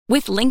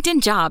With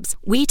LinkedIn Jobs,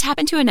 we tap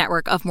into a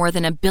network of more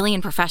than 1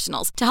 billion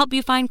professionals to help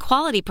you find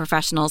quality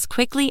professionals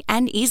quickly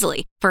and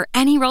easily for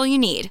any role you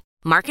need.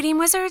 Marketing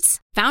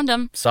wizards? Found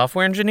them.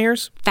 Software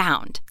engineers?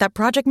 Found. That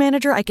project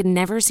manager I could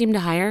never seem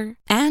to hire?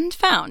 And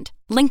found.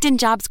 LinkedIn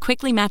Jobs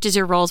quickly matches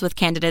your roles with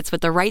candidates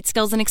with the right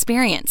skills and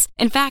experience.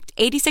 In fact,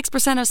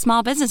 86% of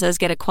small businesses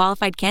get a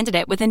qualified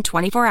candidate within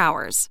 24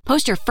 hours.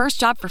 Post your first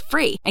job for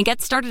free and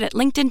get started at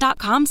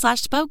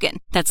linkedin.com/spoken.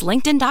 That's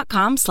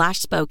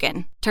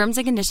linkedin.com/spoken. Terms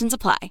and conditions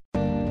apply.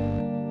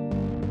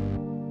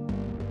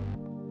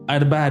 I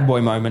had a bad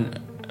boy moment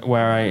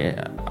where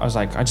I was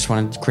like, I just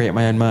wanted to create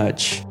my own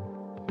merch.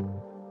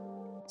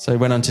 So I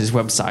went onto his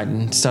website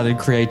and started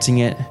creating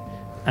it,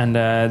 and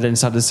then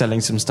started selling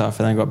some stuff,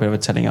 and then got a bit of a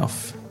telling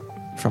off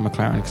from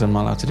McLaren because I'm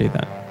not allowed to do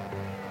that.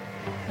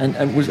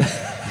 And was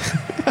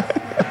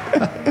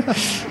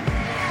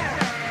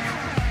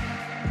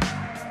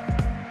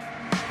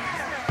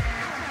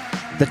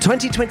The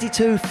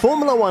 2022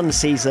 Formula One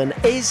season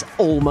is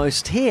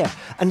almost here,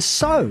 and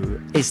so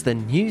is the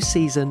new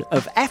season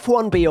of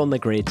F1 Beyond the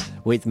Grid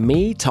with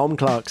me, Tom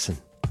Clarkson.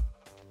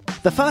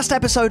 The first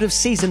episode of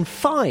Season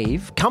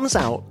 5 comes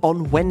out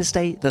on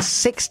Wednesday the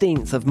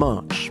 16th of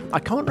March. I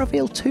can't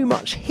reveal too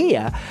much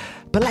here,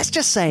 but let's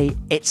just say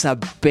it's a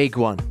big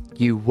one.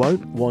 You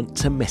won't want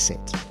to miss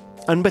it.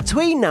 And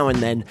between now and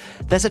then,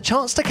 there's a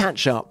chance to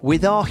catch up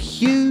with our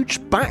huge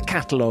back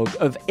catalogue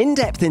of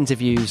in-depth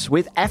interviews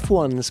with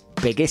F1's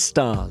biggest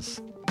stars.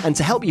 And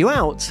to help you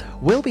out,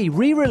 we'll be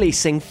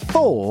re-releasing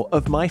 4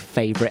 of my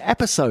favourite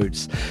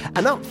episodes.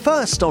 And up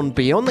first on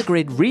Beyond the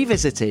Grid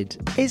Revisited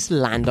is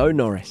Lando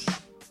Norris.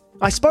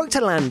 I spoke to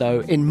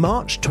Lando in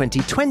March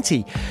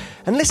 2020,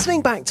 and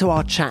listening back to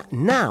our chat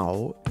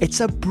now, it's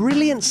a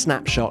brilliant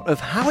snapshot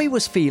of how he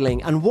was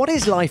feeling and what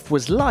his life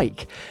was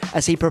like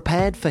as he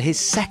prepared for his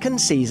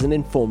second season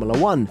in Formula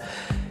One.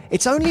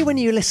 It's only when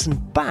you listen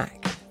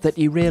back that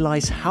you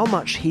realise how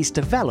much he's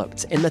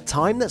developed in the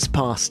time that's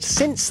passed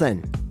since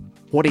then.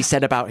 What he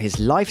said about his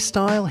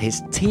lifestyle,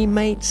 his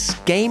teammates,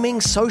 gaming,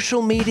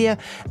 social media,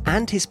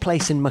 and his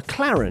place in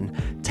McLaren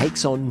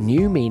takes on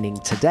new meaning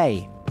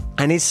today.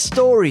 And his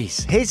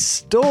stories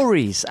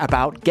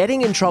about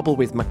getting in trouble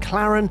with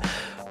McLaren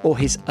or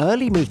his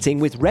early meeting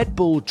with Red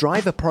Bull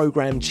driver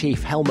program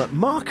chief Helmut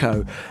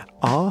Marko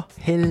are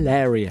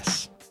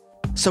hilarious.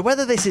 So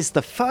whether this is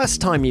the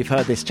first time you've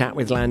heard this chat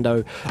with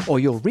Lando or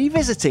you're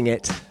revisiting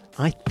it,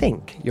 I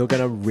think you're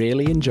going to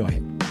really enjoy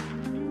it.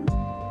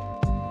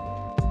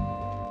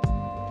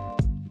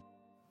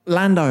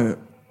 Lando,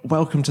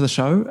 welcome to the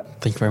show.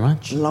 Thank you very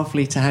much.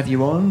 Lovely to have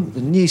you on. The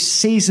new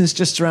season's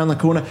just around the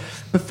corner.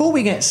 Before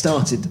we get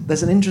started,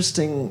 there's an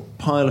interesting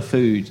pile of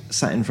food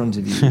sat in front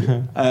of you.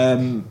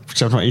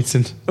 Which I've not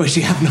eaten. Which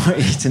you have not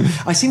eaten.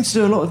 I seem to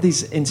do a lot of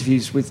these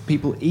interviews with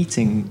people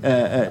eating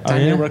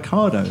Daniel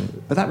Ricciardo,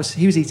 but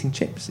he was eating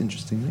chips,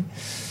 interestingly.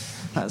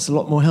 That's a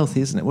lot more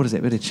healthy, isn't it? What is it?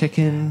 A bit of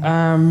chicken?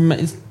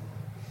 It's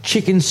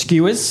chicken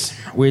skewers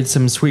with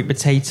some sweet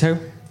potato,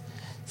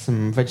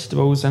 some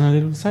vegetables, and a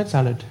little side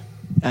salad.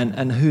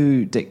 And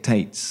who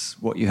dictates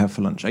what you have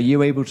for lunch? Are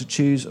you able to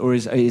choose, or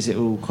is it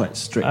all quite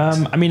strict? I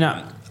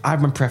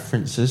have my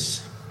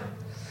preferences,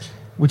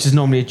 which is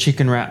normally a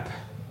chicken wrap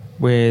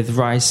with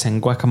rice and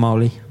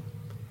guacamole.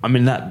 I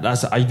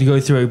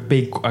go through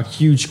a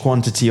huge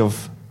quantity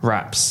of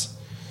wraps.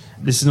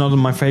 This is not on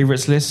my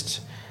favourites list,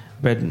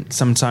 but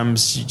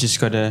sometimes you just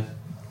gotta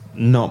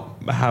not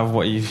have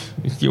what you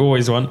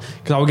always want,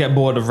 because I'll get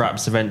bored of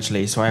wraps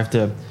eventually. So I have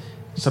to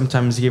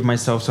sometimes give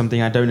myself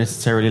something I don't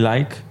necessarily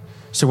like.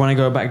 So when I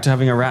go back to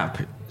having a wrap,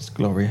 it's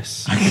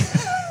glorious.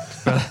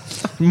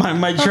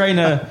 my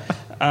trainer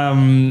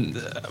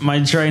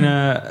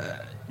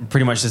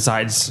pretty much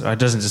decides, or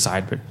doesn't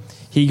decide, but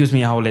he gives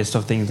me a whole list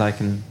of things I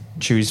can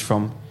choose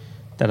from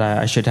that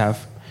I should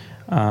have.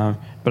 But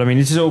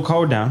this is all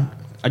cold now.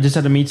 I just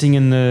had a meeting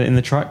in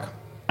the truck,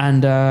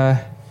 and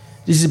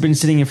this has been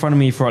sitting in front of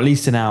me for at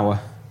least an hour.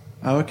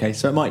 Oh, okay.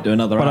 So it might do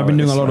another hour. But I've been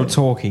doing a lot of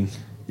talking.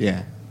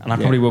 Yeah. And I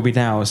probably will be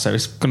now, so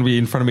it's going to be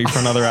in front of me for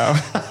another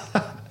hour.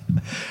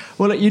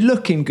 Well, look, you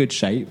look in good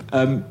shape.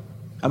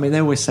 They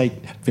always say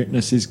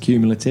fitness is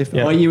cumulative.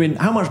 Yeah.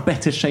 How much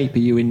better shape are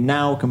you in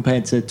now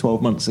compared to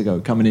 12 months ago,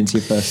 coming into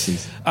your first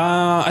season?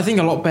 I think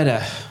a lot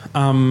better.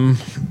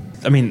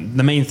 The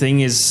main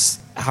thing is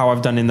how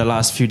I've done in the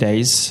last few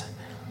days.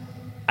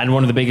 And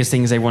one of the biggest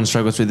things everyone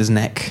struggles with is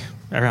neck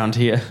around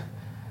here.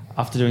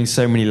 After doing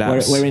so many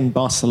laps. We're in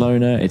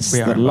Barcelona. It's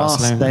the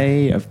last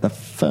day of the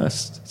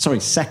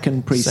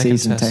second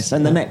pre-season test.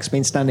 And the neck's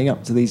been standing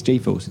up to these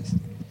G-forces.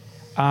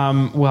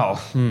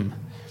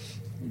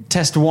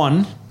 Test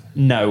 1,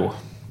 no.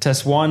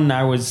 Test 1,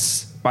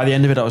 by the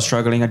end of it, I was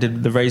struggling. I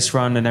did the race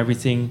run and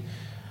everything.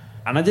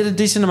 And I did a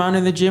decent amount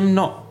in the gym,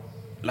 not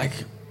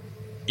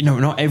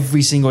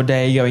every single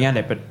day going at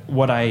it, but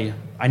what I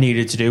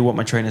needed to do, what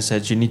my trainer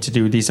said, you need to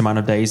do these amount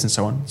of days and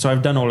so on. So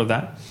I've done all of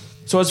that.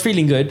 So I was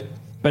feeling good.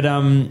 But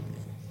I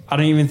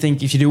don't even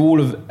think if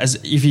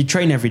you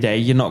train every day,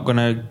 you're not going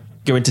to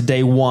go into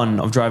day 1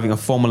 of driving a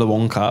Formula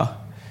One car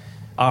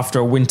after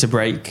a winter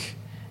break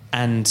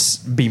and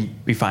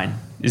be fine.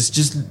 It's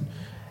just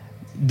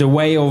the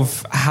way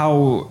of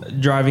how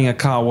driving a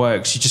car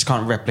works. You just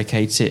can't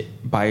replicate it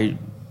by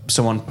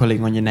someone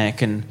pulling on your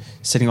neck and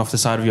sitting off the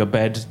side of your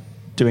bed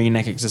doing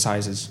neck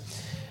exercises.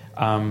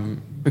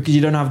 Because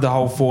you don't have the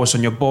whole force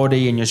on your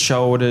body and your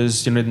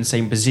shoulders, you're in the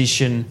same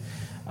position.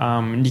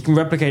 You can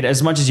replicate it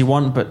as much as you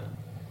want, but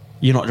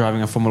you're not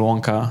driving a Formula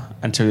 1 car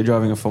until you're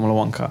driving a Formula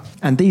 1 car.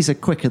 And these are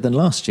quicker than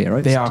last year,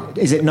 right? They are.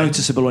 Is it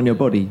noticeable on your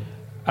body,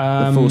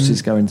 the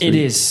forces going through? It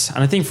is.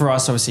 And I think for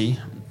us, obviously,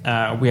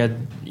 we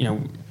had,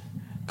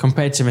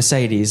 compared to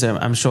Mercedes,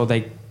 I'm sure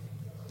they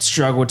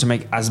struggled to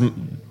make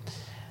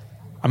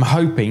I'm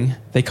hoping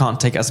they can't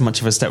take as much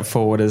of a step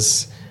forward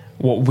as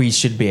what we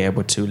should be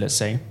able to, let's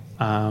say.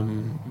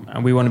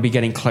 And we want to be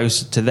getting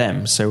closer to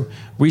them. So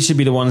we should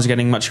be the ones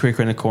getting much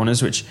quicker in the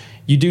corners, which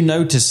you do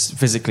notice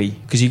physically,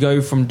 because you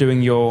go from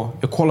doing your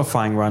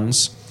qualifying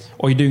runs,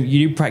 or you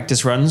do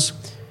practice runs,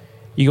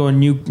 you go on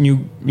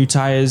new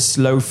tires,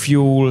 low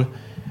fuel,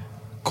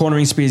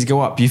 cornering speeds go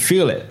up. You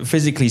feel it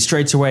physically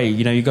straight away.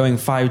 You're going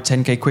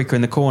 5-10k quicker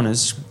in the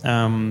corners,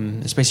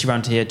 especially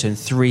around here, turn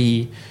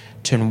 3,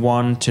 turn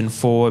 1, turn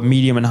 4,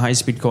 medium and high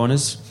speed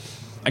corners,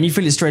 and you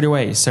feel it straight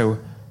away. So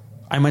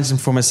I imagine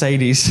for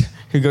Mercedes,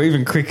 who go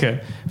even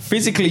quicker,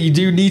 physically you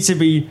do need to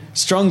be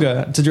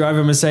stronger to drive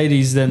a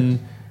Mercedes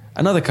than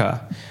another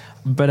car.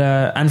 But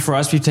and for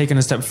us, we've taken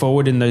a step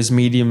forward in those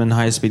medium and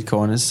high speed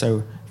corners,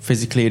 so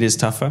physically it is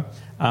tougher.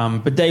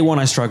 But day one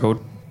I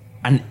struggled,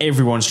 and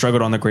everyone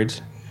struggled on the grid.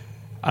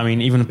 I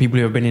mean, even the people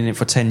who have been in it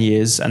for 10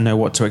 years and know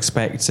what to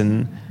expect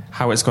and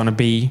how it's going to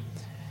be.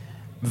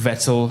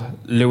 Vettel,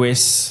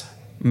 Lewis,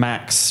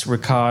 Max,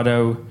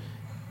 Ricciardo.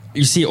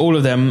 You see all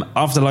of them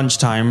after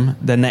lunchtime,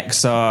 their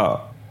necks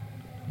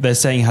they're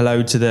saying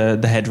hello to the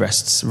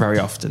headrests very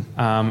often.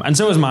 And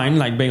so was mine,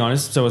 like being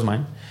honest, so was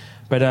mine.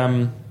 But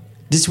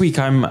this week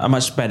I'm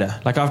much better.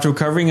 Like after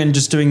recovering and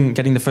just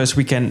getting the first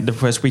week out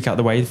of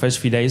the way, the first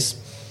few days,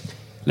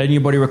 letting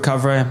your body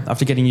recover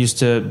after getting used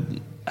to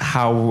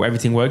how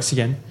everything works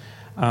again.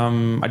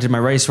 I did my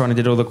race run, I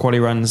did all the quali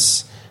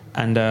runs,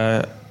 and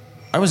I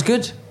was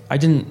good. I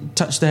didn't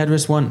touch the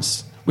headrest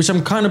once, which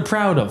I'm kind of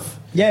proud of.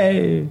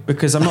 Yay!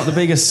 Because I'm not the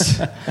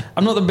biggest.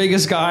 I'm not the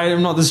biggest guy.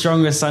 I'm not the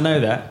strongest. I know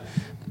that.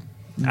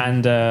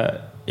 And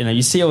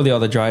you see all the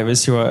other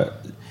drivers who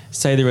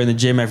say they're in the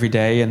gym every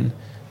day and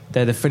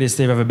they're the fittest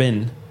they've ever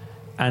been,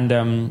 and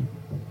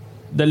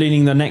they're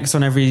leaning their necks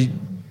on every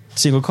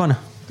single corner.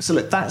 So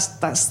look, that's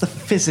the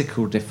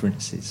physical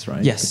differences,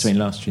 right? Yes. Between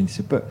last year and this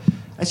year. But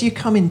as you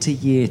come into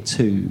year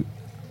 2,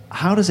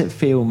 how does it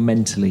feel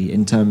mentally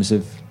in terms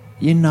of,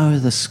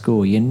 the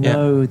score,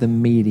 the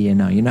media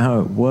now, you know how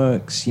it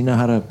works, you know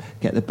how to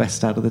get the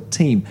best out of the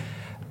team.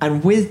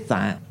 And with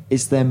that,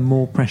 is there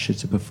more pressure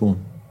to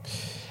perform?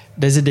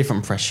 There's a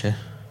different pressure.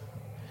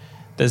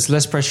 There's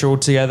less pressure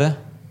altogether.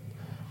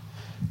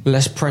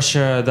 Less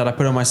pressure that I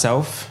put on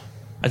myself.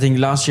 I think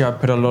last year I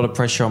put a lot of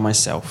pressure on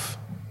myself.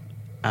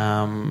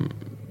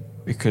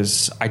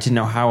 Because I didn't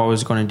know how I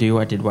was going to do.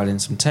 I did well in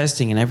some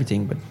testing and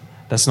everything, but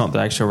that's not the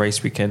actual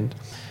race weekend.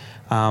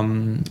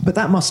 But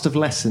that must have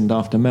lessened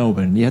after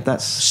Melbourne. You had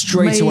that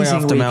straight away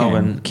after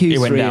Melbourne. Q3 it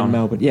went down. in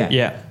Melbourne.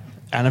 Yeah.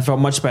 And I felt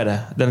much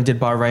better. Then I did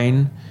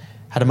Bahrain,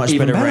 had a much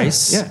better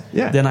race.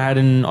 Yeah. Then I had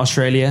in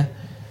Australia,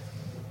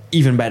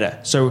 even better.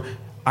 So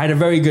I had a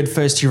very good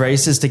first 2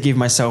 races to give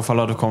myself a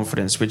lot of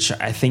confidence, which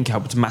I think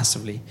helped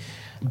massively.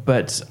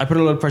 But I put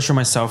a lot of pressure on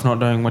myself, not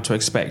knowing what to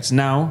expect.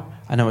 Now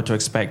I know what to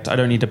expect. I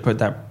don't need to put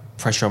that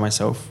pressure on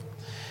myself.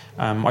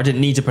 I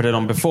didn't need to put it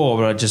on before,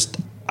 but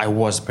I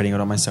was putting it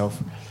on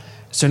myself.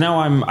 So now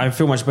I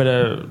feel much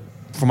better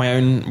for my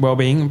own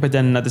well-being, but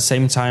then at the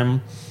same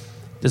time,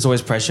 there's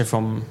always pressure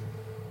from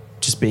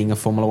just being a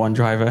Formula 1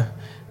 driver.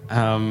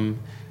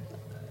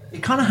 You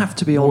kind of have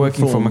to be on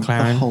working for form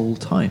McLaren the whole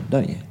time,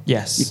 don't you?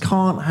 Yes. You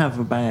can't have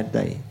a bad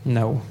day.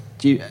 No.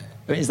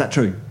 Is that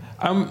true?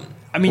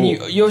 I mean,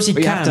 you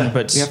obviously can,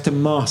 but you have to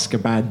mask a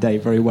bad day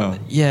very well.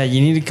 Yeah,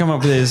 you need to come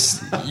up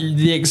with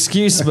the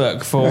excuse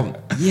book for,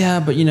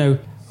 but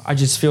I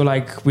just feel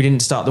like we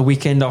didn't start the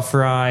weekend off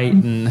right,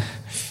 and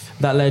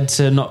that led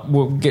to not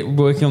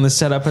working on the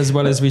setup as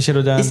well as we should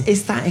have done.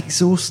 Is that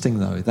exhausting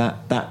though?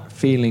 That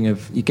feeling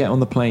of you get on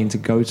the plane to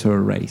go to a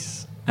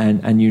race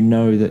and you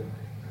know that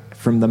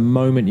from the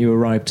moment you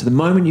arrive to the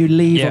moment you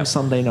leave on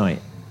Sunday night,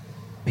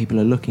 people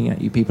are looking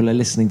at you, people are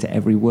listening to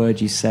every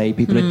word you say,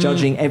 people are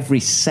judging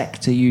every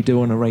sector you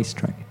do on a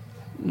racetrack.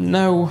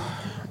 No,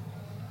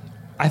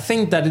 I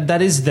think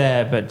that is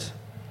there, but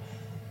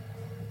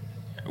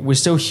we're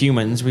still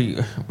humans.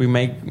 We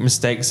make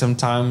mistakes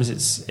sometimes.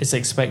 It's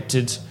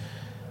expected.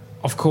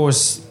 Of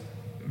course,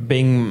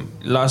 being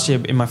last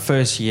year in my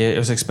first year, it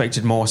was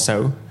expected more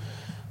so.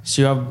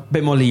 So you have a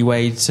bit more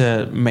leeway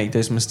to make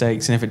those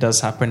mistakes, and if it does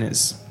happen,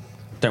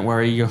 don't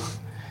worry,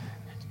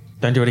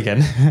 don't do it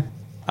again.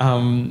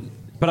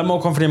 But I'm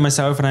more confident in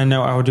myself, and I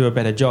know I will do a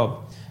better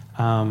job.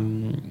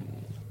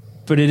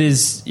 But it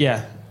is,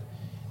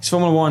 it's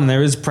Formula 1.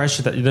 There is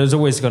pressure. There's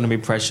always going to be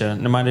pressure,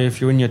 no matter if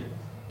you're in your.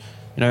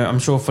 I'm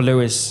sure for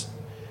Lewis,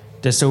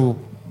 there's still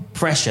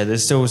pressure.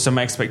 There's still some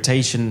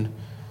expectation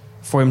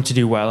for him to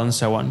do well and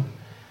so on.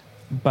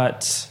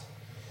 But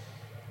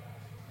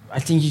I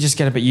think you just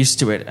get a bit used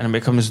to it and it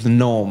becomes the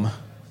norm.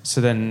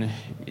 So then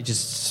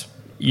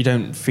you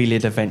don't feel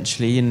it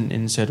eventually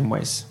in certain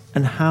ways.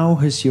 And how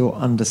has your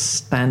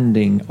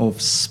understanding of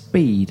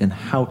speed and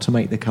how to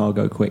make the car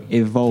go quick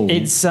evolved?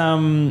 It's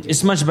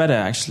much better,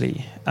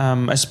 actually.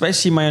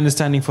 Especially my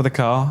understanding for the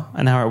car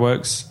and how it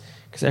works.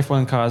 Because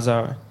F1 cars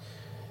are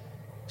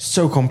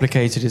so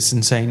complicated, it's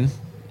insane.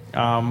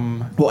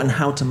 What, and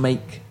how to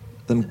make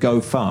them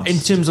go fast? In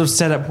terms of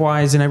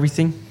setup-wise and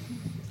everything.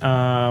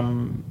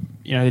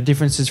 The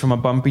differences from a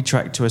bumpy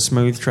track to a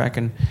smooth track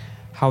and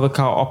how the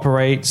car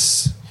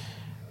operates.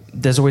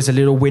 There's always a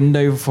little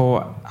window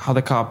for how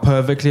the car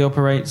perfectly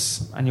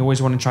operates, and you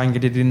always want to try and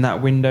get it in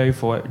that window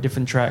for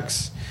different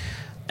tracks.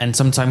 And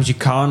sometimes you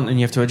can't, and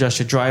you have to adjust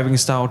your driving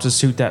style to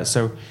suit that.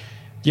 So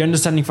the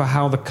understanding for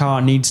how the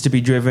car needs to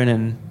be driven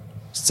and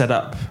set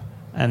up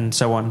and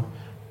so on,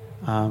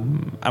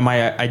 and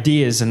my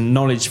ideas and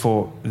knowledge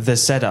for the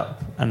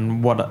setup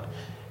and what,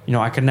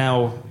 I can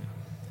now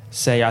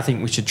say, I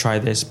think we should try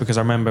this, because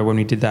I remember when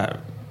we did that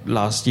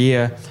last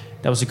year,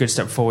 that was a good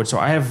step forward. So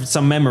I have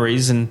some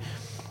memories and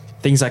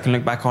things I can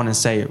look back on and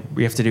say,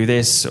 we have to do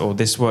this, or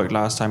this worked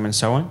last time, and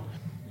so on.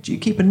 Do you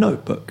keep a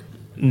notebook?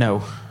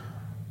 No.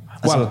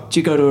 Well, do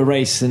you go to a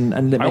race and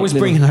I always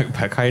bring a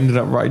notebook. I end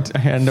up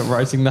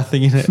writing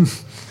nothing in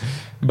it.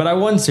 But I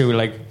want to,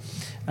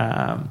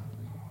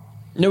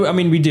 no, I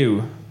mean, we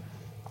do.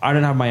 I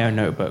don't have my own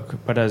notebook,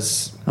 but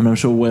I'm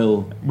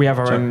sure we have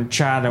our own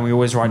chat, and we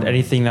always write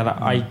anything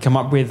that I come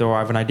up with or I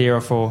have an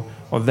idea for,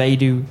 or they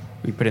do.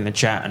 We put in the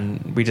chat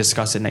and we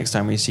discuss it next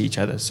time we see each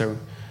other. So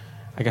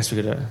I guess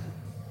we got a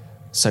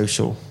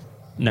social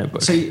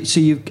notebook. So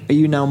are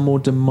you now more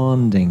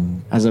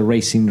demanding as a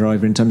racing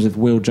driver in terms of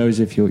Will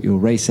Joseph, your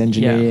race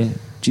engineer?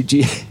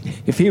 Yeah.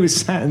 If he was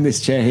sat in this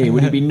chair here,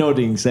 would he be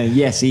nodding, saying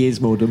yes, he is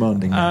more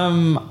demanding?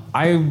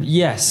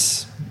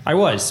 Yes, I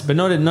was, but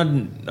not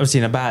obviously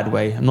in a bad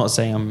way. I'm not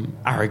saying I'm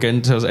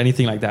arrogant or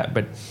anything like that.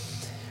 But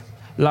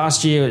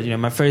last year,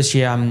 my first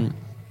year,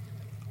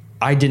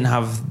 I didn't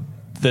have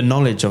the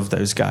knowledge of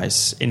those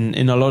guys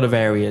in a lot of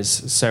areas.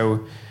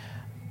 So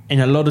in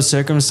a lot of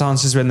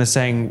circumstances when they're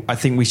saying, I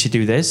think we should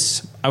do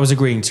this, I was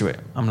agreeing to it.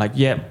 I'm like,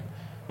 yeah,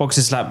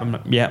 boxes lap. I'm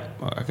like, yeah,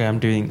 okay,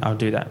 I'll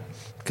do that.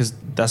 Because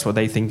that's what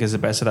they think is the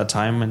best at that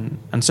time,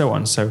 and so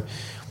on. So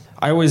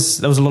there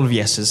was a lot of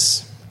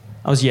yeses.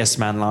 I was yes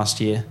man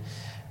last year.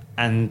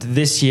 And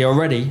this year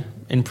already,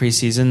 in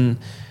pre-season,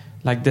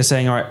 they're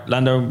saying, all right,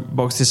 Lando,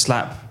 box this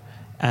lap.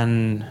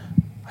 And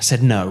I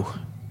said, no.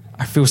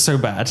 I feel so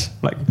bad.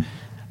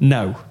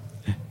 No.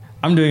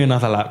 I'm doing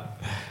another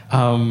lap.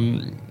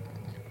 And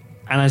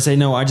I say,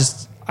 no, I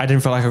didn't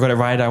feel like I got it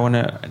right.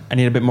 I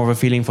need a bit more of a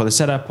feeling for the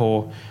setup,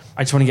 or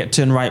I just want to get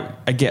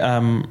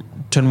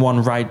turn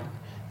one right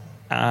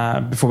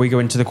before we go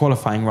into the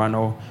qualifying run,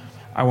 or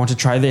I want to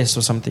try this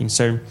or something.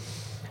 So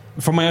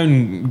for my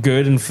own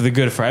good and for the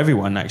good for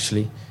everyone,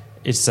 actually,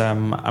 it's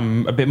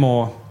I'm a bit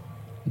more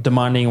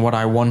demanding what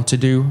I want to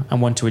do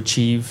and want to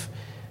achieve.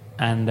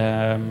 And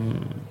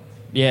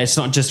it's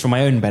not just for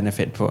my own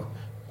benefit, but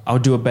I'll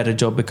do a better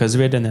job because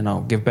of it, and then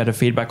I'll give better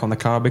feedback on the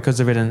car because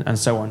of it, and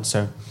so on.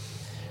 So,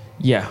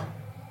 yeah,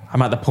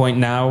 I'm at the point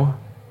now,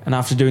 and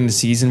after doing the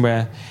season,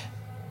 where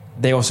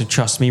they also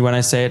trust me when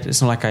I say it.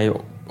 It's not like I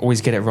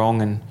always get it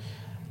wrong, and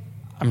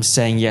I'm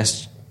saying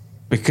yes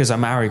because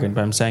I'm arrogant,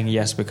 but I'm saying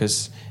yes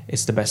because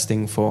it's the best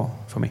thing for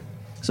me.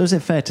 So is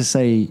it fair to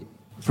say,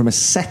 from a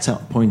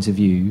setup point of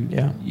view,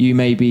 yeah, you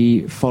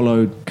maybe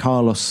followed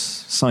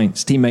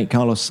teammate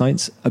Carlos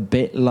Sainz a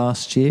bit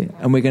last year,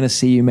 and we're going to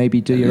see you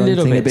maybe do your own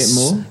thing a bit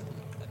more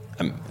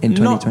in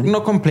 2020?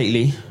 Not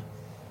completely.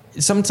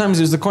 Sometimes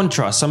it was the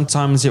contrast.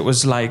 Sometimes it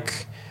was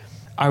like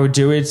I would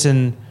do it,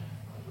 and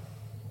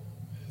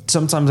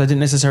sometimes I didn't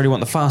necessarily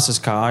want the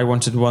fastest car. I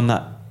wanted one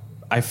that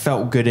I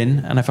felt good in,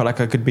 and I felt like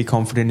I could be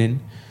confident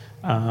in.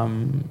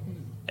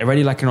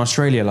 Already like in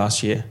Australia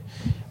last year.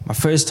 My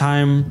first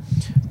time,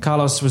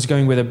 Carlos was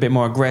going with a bit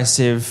more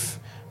aggressive,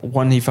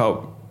 one he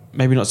felt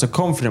maybe not so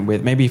confident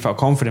with. Maybe he felt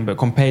confident, but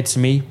compared to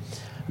me,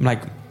 I'm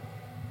like a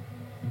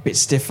bit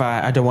stiffer.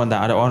 I don't want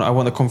that. I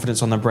want the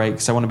confidence on the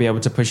brakes. I want to be able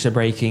to push the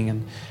braking,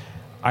 and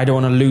I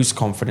don't want to lose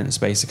confidence,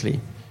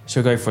 basically.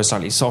 So go for a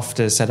slightly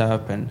softer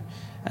setup and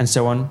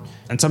so on.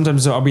 And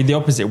sometimes I'll be the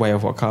opposite way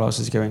of what Carlos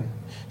is going.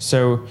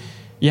 So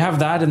you have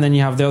that, and then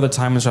you have the other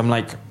times where I'm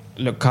like,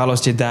 look,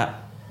 Carlos did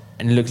that,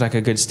 and it looked like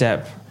a good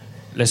step.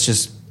 Let's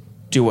just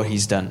do what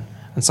he's done.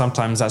 And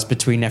sometimes that's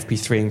between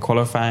FP3 and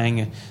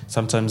qualifying.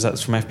 Sometimes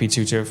that's from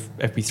FP2 to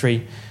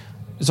FP3.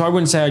 So I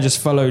wouldn't say I just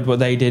followed what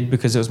they did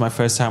because it was my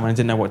first time and I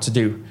didn't know what to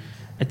do.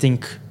 I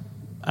think,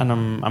 and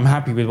I'm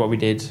happy with what we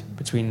did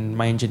between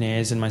my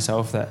engineers and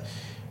myself, that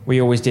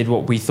we always did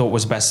what we thought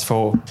was best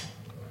for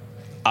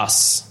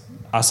us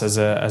as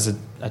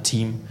a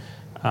team,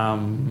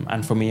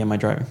 and for me and my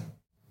driving.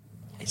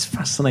 It's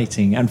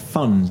fascinating and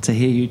fun to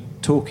hear you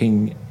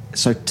talking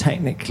so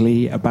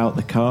technically about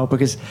the car,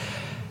 because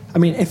I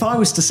mean, if I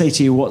was to say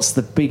to you, what's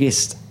the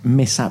biggest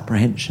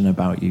misapprehension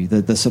about you,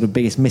 the sort of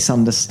biggest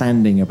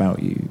misunderstanding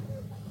about you,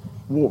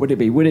 what would it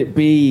be? Would it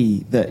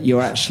be that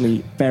you're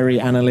actually very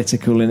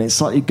analytical and it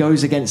slightly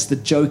goes against the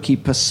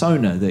jokey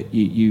persona that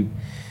you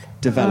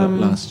developed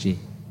last year?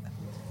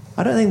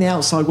 I don't think the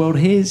outside world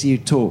hears you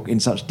talk in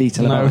such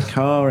detail about a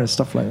car and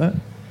stuff like that.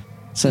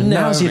 So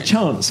now's your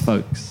chance,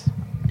 folks.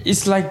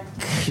 It's like,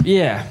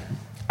 yeah,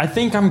 I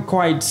think a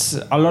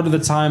lot of the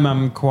time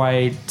I'm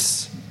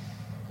quite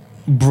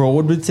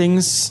broad with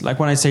things. Like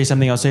when I say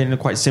something, I'll say it in a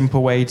quite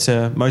simple way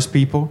to most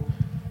people.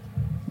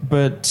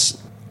 But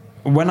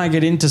when I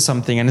get into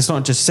something, and it's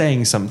not just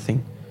saying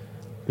something,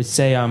 but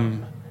say I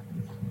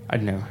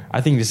don't know,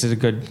 I think this is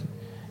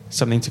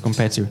something to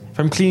compare to. If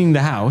I'm cleaning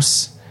the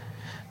house,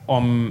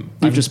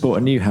 you've just bought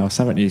a new house,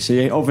 haven't you? So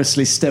you're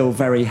obviously still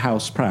very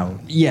house proud.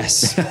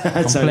 Yes,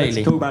 completely. So let's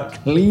talk about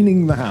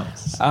cleaning the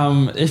house.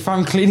 If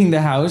I'm cleaning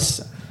the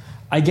house,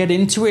 I get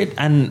into it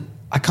and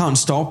I can't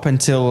stop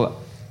until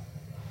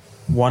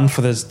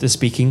for the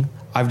speaking.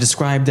 I've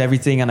described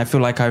everything and I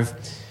feel like I've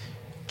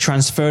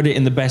transferred it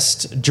in the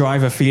best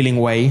driver feeling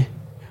way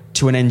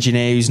to an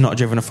engineer who's not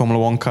driven a Formula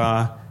One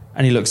car,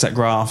 and he looks at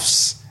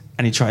graphs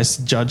and he tries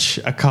to judge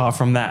a car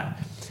from that.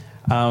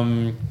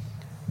 Because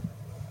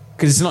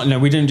it's not,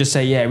 we didn't just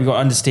say, we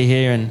got understeer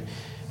here and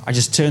I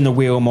just turn the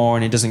wheel more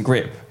and it doesn't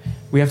grip.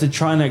 We have to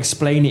try and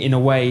explain it in a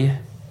way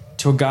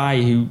to a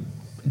guy who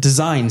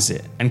designs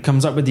it and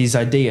comes up with these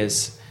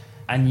ideas.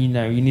 And, you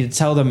need to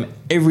tell them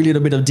every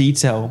little bit of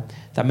detail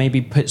that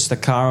maybe puts the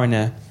car in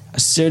a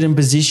certain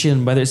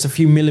position, whether it's a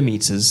few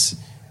millimeters.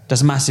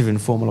 That's massive in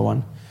Formula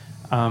One.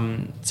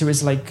 So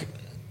it's like,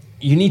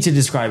 you need to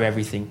describe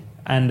everything.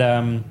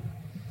 And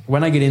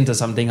when I get into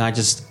something, I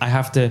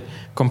have to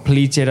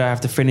complete it, I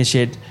have to finish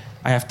it,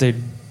 I have to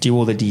do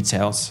all the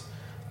details.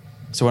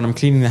 So when I'm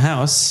cleaning the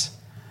house,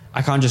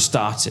 I can't just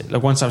start it.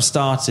 Like once I've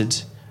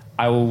started,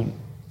 I will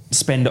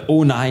spend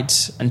all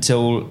night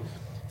until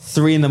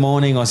 3 a.m.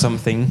 or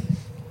something,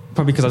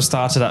 probably because I've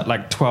started at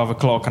like 12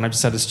 o'clock and I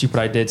just had a stupid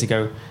idea to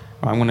go,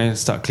 I'm going to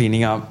start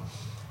cleaning up.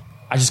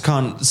 I just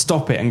can't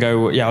stop it and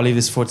go, I'll leave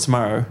this for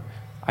tomorrow.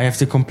 I have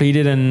to complete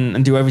it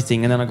and do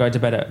everything, and then I go to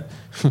bed at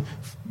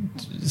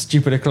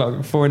stupid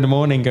o'clock, 4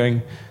 a.m.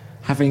 going...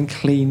 Having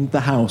cleaned the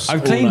house.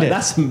 I've cleaned it.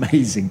 That's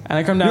amazing. And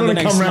I come down the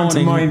next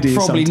morning,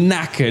 probably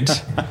knackered,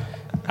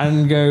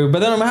 and go,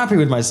 but then I'm happy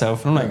with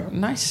myself. And I'm like,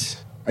 nice.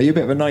 Are you a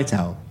bit of a night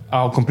owl?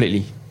 Oh,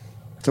 completely.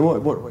 So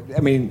what I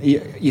mean,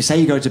 you say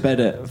you go to bed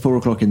at 4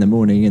 o'clock in the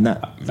morning, and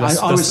that...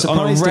 I was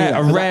surprised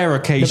on a rare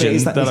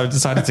occasion that I've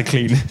decided to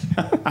clean.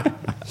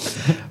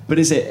 But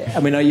is it...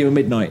 I mean, are you a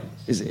midnight?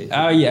 Is it?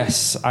 Oh,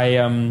 yes.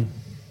 I...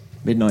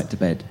 midnight to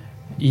bed?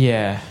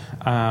 Yeah.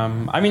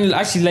 I mean,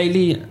 actually,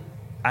 lately...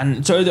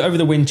 And so over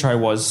the winter I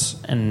was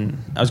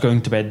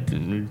going to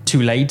bed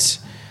too late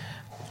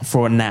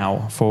for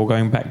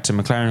going back to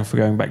McLaren, for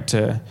going back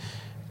to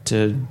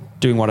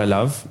doing what I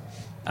love.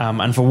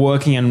 And for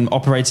working and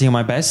operating at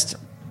my best,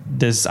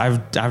 I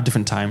have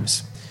different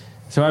times.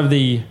 So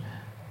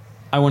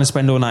I want to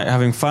spend all night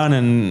having fun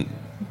and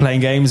playing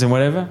games and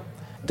whatever.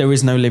 There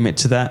is no limit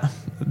to that.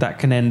 That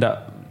can end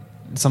up,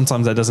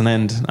 sometimes that doesn't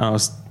end. I'll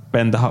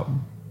spend the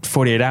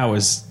 48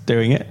 hours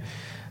doing it.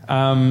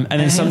 And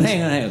then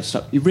hang on,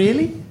 stop.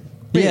 Really?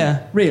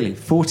 Yeah. Really?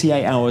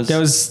 48 hours there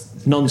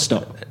was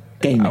non-stop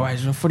gaming?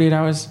 48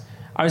 hours?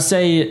 I would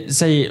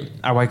say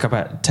I wake up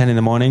at 10 in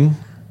the morning,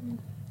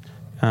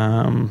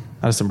 have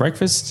some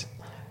breakfast,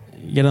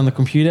 get on the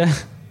computer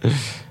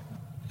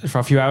for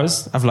a few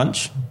hours, have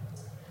lunch,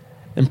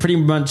 and pretty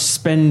much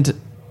spend,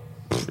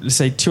 let's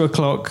say, 2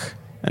 o'clock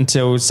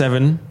until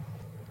 7,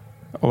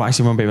 or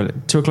actually won't be able to,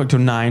 2 o'clock till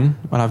 9,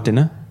 I'll have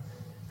dinner,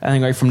 and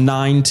then go from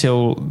 9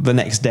 till the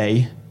next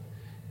day.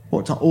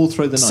 What time? All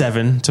through the night?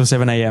 7 till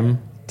 7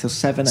 a.m. Till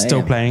 7 a.m.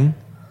 Still playing.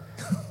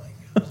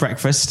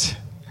 Breakfast.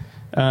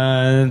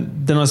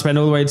 Then I'll spend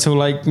all the way till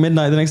like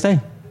midnight the next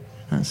day.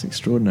 That's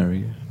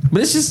extraordinary.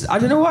 But it's just, I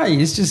don't know why.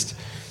 It's just,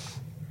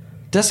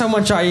 that's how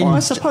much I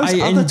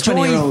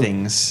enjoy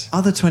things.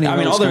 Other 20-year-olds. I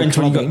mean, other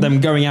 20 got them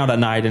going out at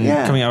night and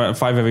coming out at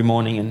 5 every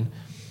morning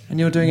and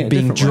you're doing it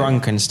being a different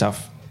drunk way. And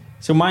stuff.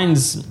 So I'm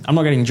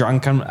not getting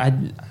drunk.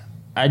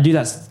 I do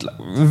that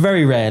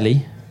very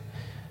rarely.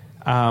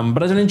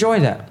 But I don't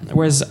enjoy that.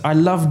 Whereas I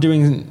love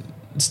doing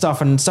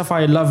stuff, and stuff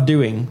I love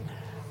doing,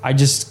 I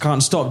just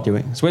can't stop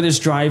doing. So whether it's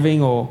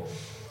driving or,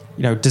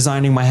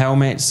 designing my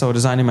helmets or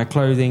designing my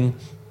clothing,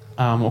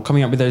 or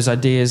coming up with those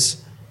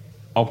ideas,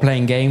 or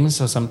playing games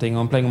or something,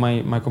 or playing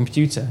my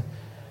computer.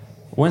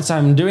 Once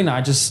I'm doing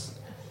that,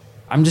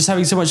 I'm just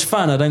having so much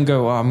fun. I don't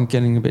go, I'm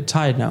getting a bit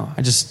tired now.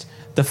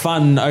 The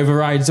fun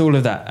overrides all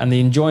of that, and the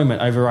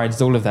enjoyment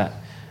overrides all of that.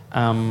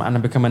 And I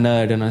become a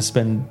nerd, and I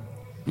spend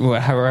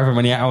however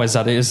many hours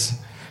that is.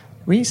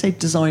 When you say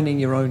designing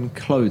your own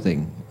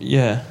clothing,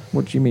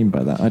 what do you mean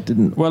by that? I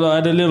didn't. Well, I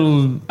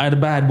had a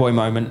bad boy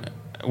moment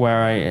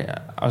where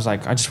I was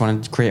like, I just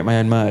wanted to create my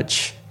own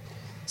merch.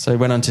 So I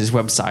went onto his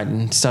website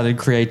and started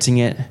creating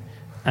it,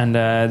 and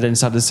then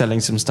started selling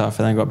some stuff,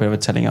 and then got a bit of a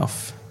telling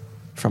off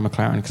from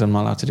McLaren because I'm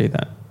not allowed to do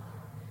that.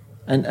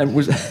 And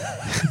was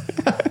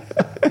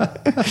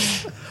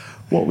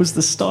What was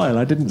the style?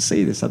 I didn't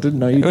see this. I didn't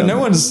know you. Well, no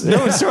one's saw it.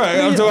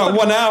 After about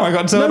 1 hour, I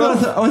got told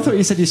off. I thought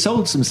you said you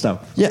sold some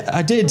stuff. Yeah,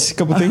 I did. A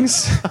couple of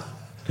things.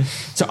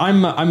 So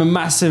I'm a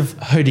massive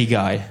hoodie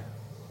guy.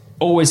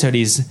 Always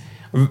hoodies.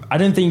 I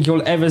don't think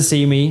you'll ever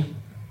see me,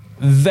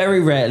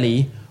 very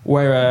rarely,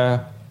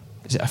 wear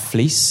is it a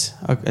fleece?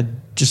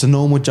 Just a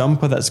normal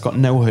jumper that's got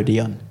no hoodie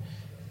on.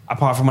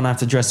 Apart from when I have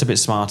to dress a bit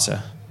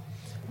smarter.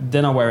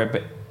 Then I wear it.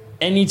 But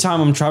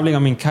anytime I'm traveling,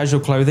 I'm in casual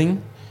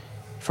clothing.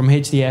 From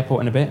here to the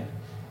airport in a bit.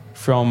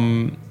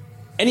 From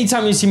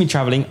anytime you see me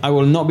traveling, I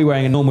will not be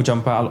wearing a normal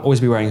jumper. I'll always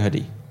be wearing a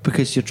hoodie.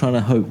 Because you're trying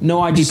to hope I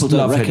people just don't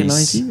love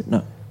recognise hoodies. you?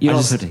 No, you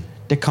love hoodie.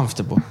 They're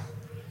comfortable.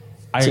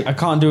 I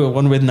can't do it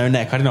one with no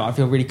neck. I don't know. I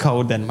feel really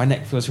cold then. My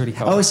neck feels really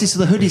cold. Oh, so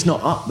the hoodie's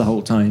not up the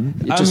whole time?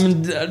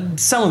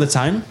 Some of the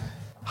time.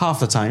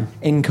 Half the time.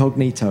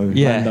 Incognito.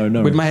 Yeah, Lando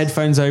Norris. with my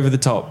headphones over the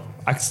top.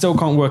 I still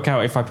can't work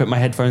out if I put my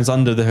headphones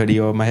under the hoodie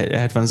or my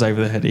headphones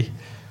over the hoodie.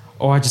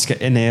 Or I just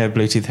get in-ear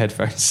Bluetooth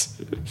headphones.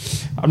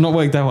 I've not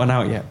worked that one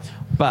out yet.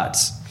 But,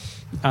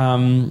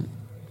 I'm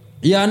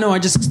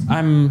not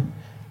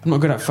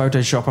good at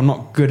Photoshop. I'm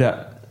not good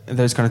at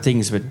those kind of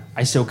things, but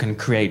I still can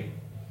create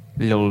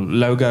little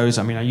logos.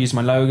 I mean, I use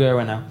my logo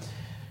and I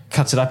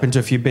cut it up into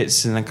a few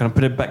bits and then kind of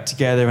put it back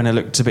together and it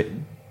looks a bit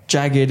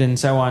jagged and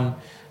so on.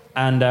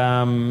 And,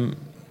 I don't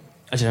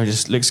know, it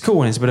just looks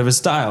cool and it's a bit of a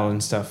style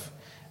and stuff.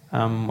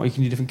 Or you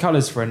can do different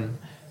colours for it. And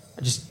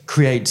I just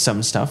create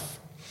some stuff.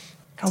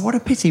 God, what a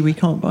pity we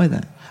can't buy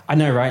that. I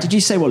know, right? Did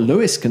you say, well,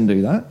 Lewis can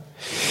do that?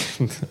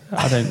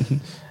 I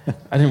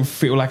don't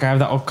feel like I have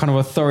that kind of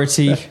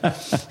authority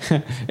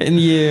in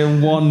year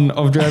one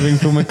of driving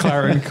for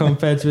McLaren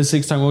compared to a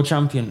 6-time world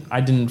champion. I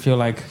didn't feel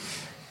like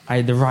I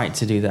had the right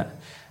to do that.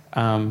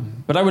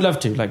 But I would love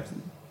to. Like,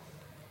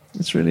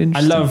 it's really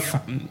interesting. I love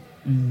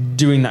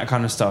doing that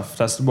kind of stuff.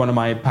 That's one of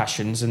my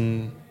passions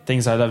and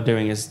things I love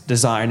doing is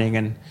designing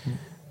and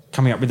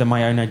coming up with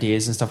my own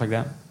ideas and stuff like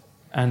that.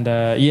 And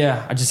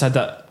I just had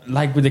that,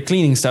 like with the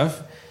cleaning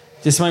stuff,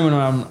 this moment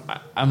where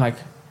I'm like,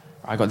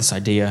 I got this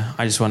idea.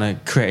 I just want to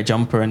create a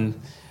jumper and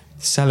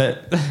sell it.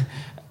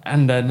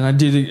 And then I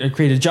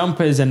created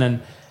jumpers and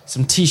then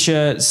some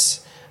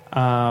T-shirts.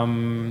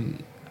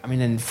 And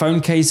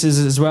phone cases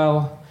as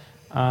well.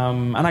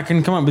 And I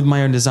can come up with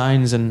my own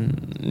designs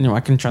and, I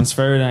can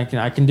transfer it and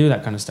I can do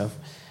that kind of stuff.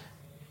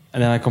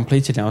 And then I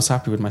completed it. I was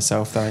happy with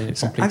myself that I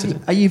completed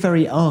it. Are you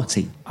very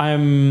arty? I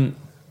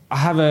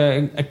have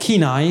a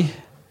keen eye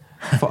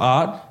for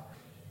art.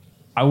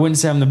 I wouldn't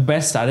say I'm the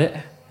best at it.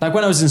 Like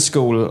when I was in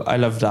school, I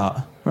loved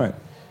art. Right.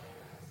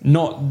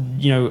 Not,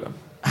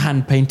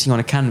 hand painting on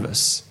a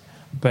canvas,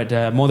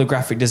 but more the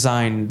graphic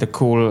design, the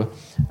cool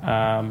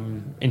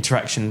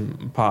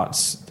interaction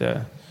parts,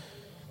 the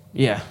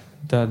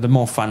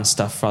more fun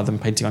stuff rather than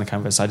painting on a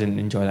canvas. I didn't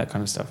enjoy that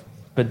kind of stuff.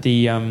 But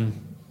the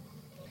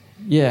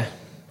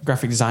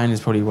graphic design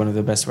is probably one of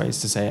the best ways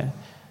to say it.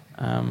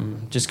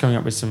 Just coming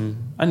up with some,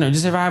 I don't know,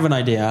 just if I have an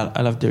idea,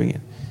 I love doing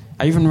it.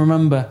 I even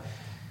remember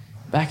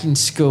back in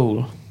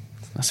school,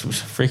 that's a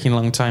freaking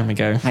long time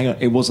ago. Hang on,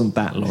 it wasn't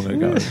that long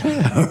ago.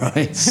 All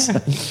right.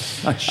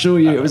 I assure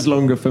you it was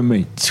longer for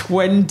me.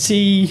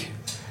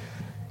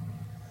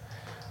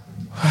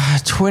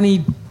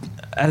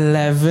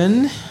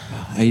 2011.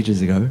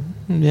 Ages ago.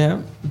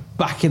 Yeah,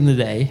 back in the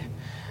day.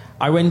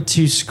 I went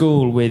to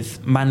school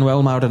with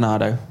Manuel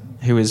Maldonado,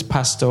 who is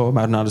Pastor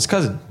Maldonado's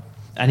cousin.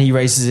 And he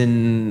races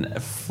in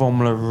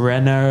Formula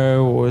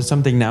Renault or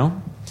something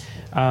now.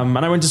 And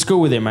I went to school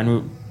with him, and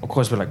we, of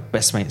course, we're like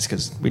best mates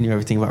because we knew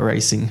everything about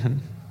racing.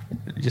 And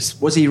just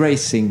was he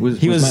racing?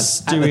 He was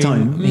doing, at the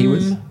time.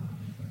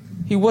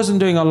 He wasn't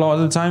doing a lot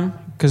at the time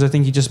because I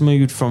think he just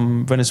moved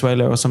from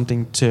Venezuela or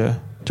something to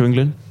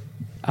England.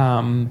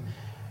 And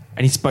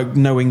he spoke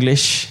no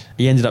English.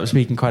 He ended up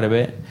speaking quite a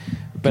bit.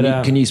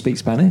 But can you speak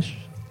Spanish?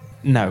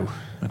 No.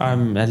 A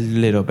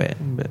little bit.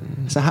 But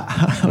so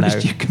how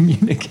did you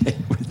communicate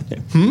with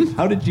him?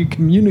 How did you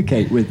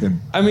communicate with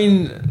him? I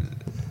mean,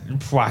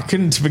 I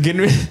couldn't to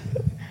begin with.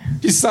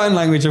 Just sign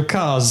language of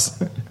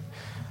cars.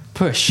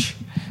 Push.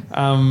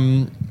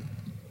 And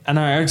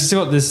I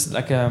still got this,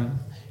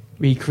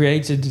 we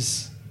created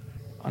this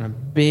on a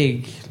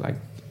big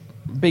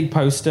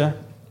poster.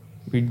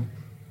 We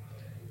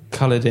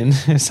coloured in,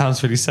 it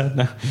sounds really sad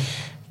now,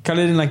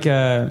 coloured in like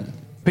a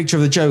picture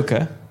of the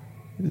Joker.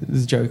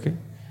 The Joker.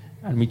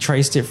 And we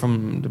traced it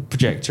from the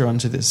projector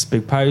onto this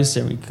big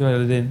poster and we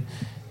coloured it in.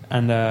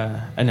 And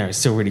I know it's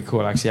still really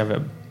cool. I actually have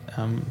it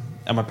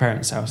at my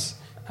parents' house.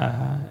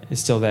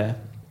 It's still there.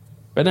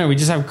 But no, we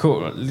just have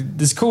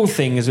this cool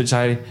things which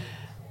I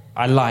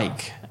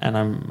like and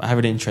I have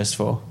an interest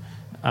for,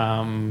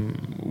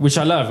 which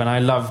I love. And I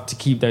love to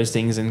keep those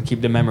things and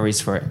keep the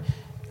memories for it.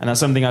 And that's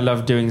something I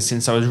love doing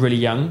since I was really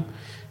young.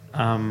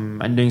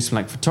 And doing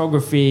some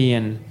photography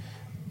and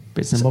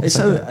bits and bobs.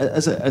 So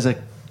as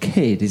a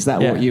kid, is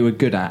that what you were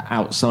good at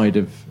outside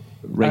of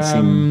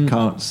racing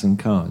karts and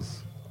cars?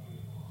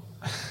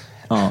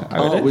 I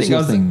don't think I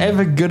was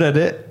ever good at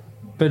it,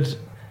 but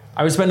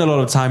I would spend a lot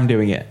of time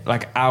doing it,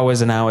 like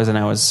hours and hours and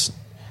hours,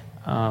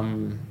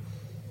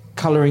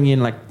 colouring in,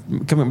 like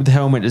coming up with the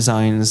helmet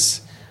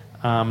designs,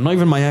 not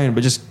even my own,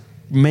 but just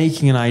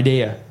making an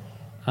idea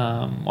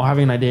or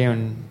having an idea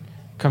and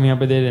coming up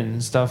with it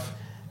and stuff.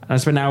 And I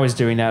spent hours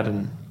doing that,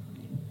 and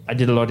I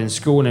did a lot in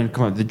school and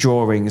come up with the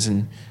drawings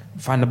and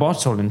find the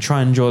bottle and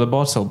try and draw the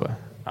bottle, but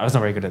I was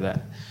not very good at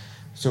that.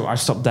 So I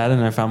stopped that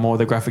and I found more of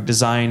the graphic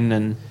design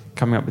and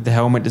coming up with the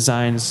helmet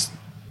designs,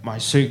 my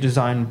suit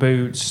design,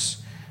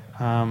 boots.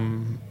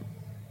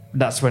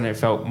 That's when it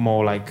felt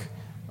more like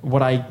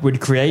what I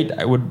would create,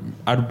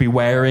 I'd be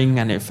wearing,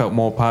 and it felt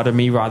more part of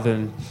me rather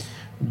than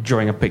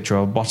drawing a picture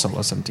of a bottle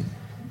or something.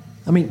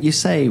 I mean, you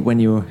say when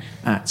you were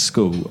at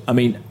school, I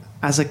mean,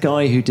 as a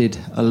guy who did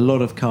a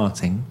lot of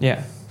karting,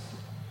 yeah,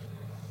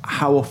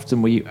 how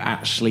often were you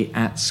actually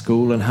at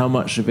school, and how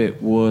much of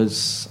it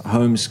was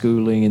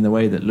homeschooling in the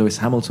way that Lewis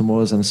Hamilton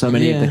was and so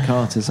many of the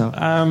karters are?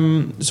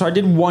 So I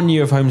did 1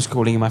 year of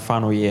homeschooling in my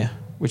final year,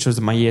 which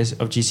was my years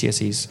of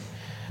GCSEs.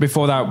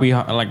 Before that,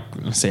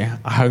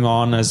 I hung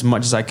on as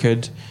much as I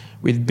could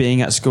with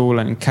being at school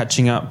and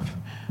catching up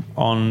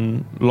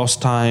on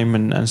lost time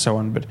and so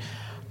on. But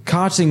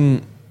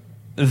karting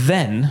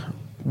then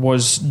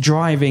was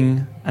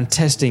driving and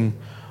testing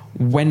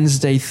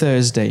Wednesday,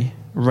 Thursday,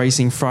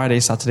 racing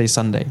Friday, Saturday,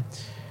 Sunday.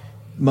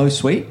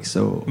 Most weeks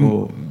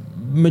or?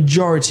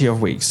 Majority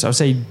of weeks. I would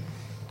say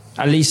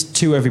at least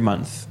 2 every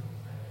month.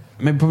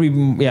 Maybe probably,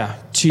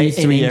 2,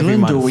 3 every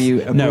month. Or were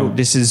you abroad? No,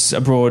 this is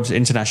abroad,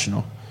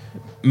 international.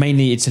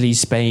 Mainly Italy,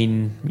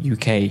 Spain,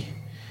 UK.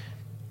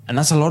 And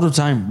that's a lot of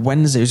time.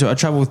 Wednesday. So I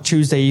travel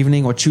Tuesday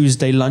evening or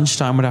Tuesday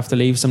lunchtime. Would have to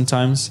leave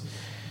sometimes.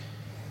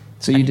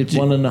 So you did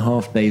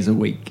 1.5 days a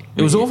week.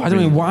 It was awful. I don't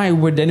know why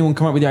would anyone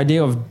come up with the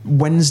idea of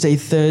Wednesday,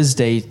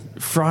 Thursday,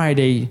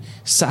 Friday,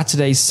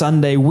 Saturday,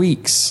 Sunday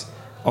weeks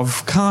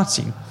of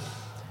karting.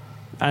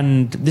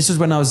 And this was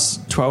when I was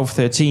 12,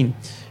 13.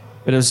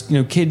 But it was,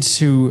 kids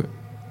who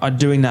are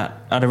doing that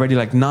at already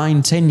like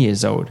 9, 10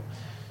 years old.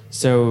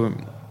 So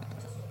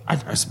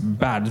it's a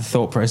bad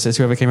thought process,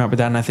 whoever came up with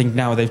that. And I think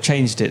now they've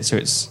changed it. So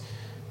it's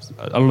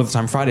a lot of the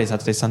time Friday,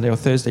 Saturday, Sunday, or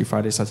Thursday,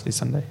 Friday, Saturday,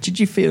 Sunday. Did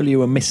you feel you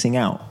were missing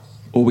out?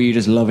 Or were you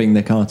just loving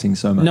the karting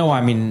so much? No,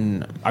 I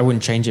mean, I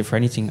wouldn't change it for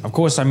anything. Of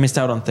course, I missed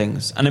out on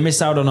things. And I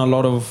missed out on a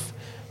lot of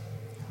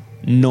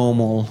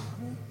normal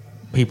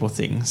people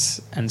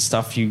things and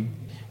stuff you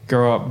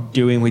grow up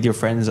doing with your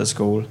friends at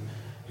school.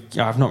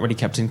 I've not really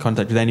kept in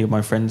contact with any of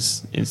my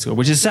friends in school,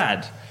 which is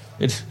sad.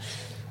 It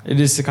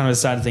is kind of a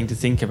sad thing to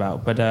think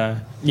about. But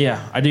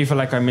I do feel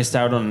like I missed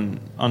out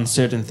on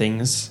certain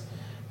things.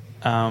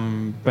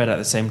 But at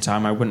the same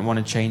time, I wouldn't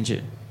want to change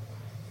it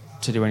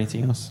to do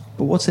anything else.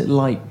 But what's it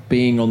like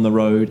being on the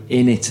road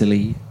in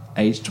Italy,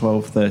 age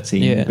 12,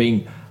 13,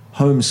 being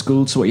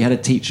homeschooled? So what, you had a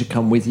teacher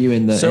come with you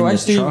in the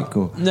truck?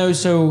 Or? No,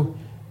 so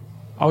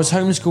I was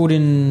homeschooled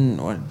in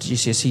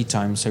GCSE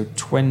time, so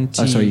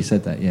 20... Oh, sorry, you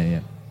said that,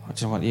 yeah. I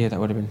don't know what year that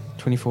would have been.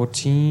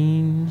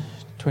 2014,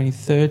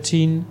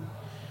 2013.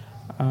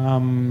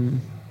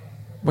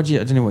 What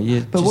year? I don't know what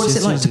year. But what's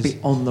it like to be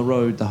on the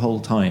road the whole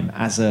time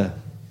as a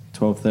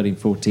 12, 13,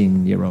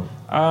 14-year-old?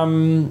 I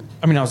mean,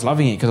 I was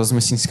loving it because I was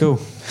missing school.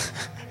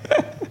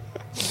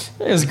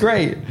 It was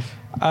great.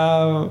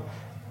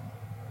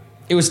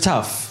 It was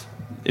tough.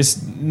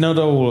 It's not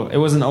all. It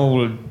wasn't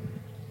all.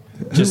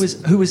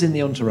 Who was in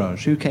the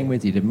entourage? Who came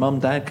with you? Did mum,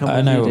 dad come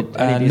with no, you?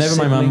 Never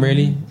my mum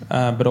really,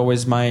 but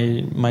always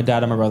my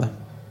dad and my brother.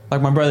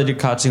 Like my brother did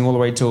karting all the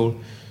way till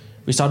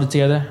we started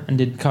together and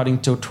did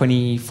karting till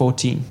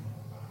 2014.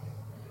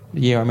 The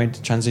year I made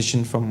the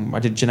transition I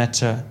did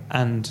Ginetta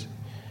and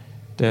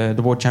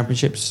the World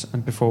Championships,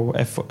 and before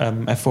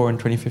F4 in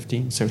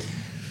 2015.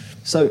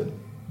 So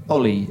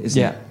Ollie,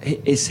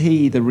 is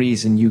he the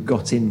reason you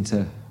got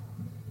into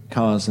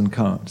cars and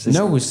karts?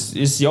 No,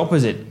 it's the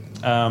opposite.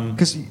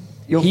 Because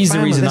he's the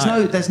reason.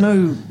 There's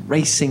no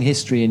racing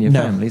history in your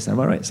family, am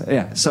I right?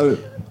 So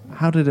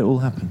how did it all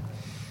happen?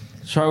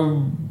 So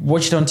I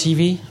watched it on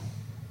TV.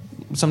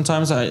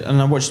 Sometimes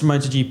I watched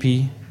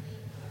MotoGP.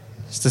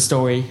 It's the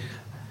story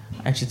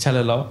I actually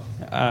tell a lot.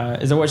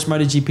 Is I watched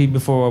MotoGP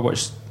before I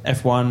watched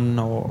F1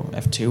 or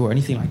F2 or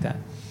anything like that.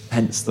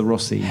 Hence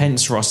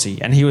Rossi.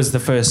 And he was the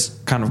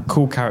first kind of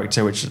cool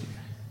character, which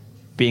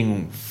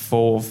being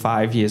 4 or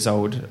 5 years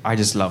old, I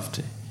just loved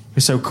it. It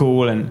was so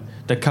cool, and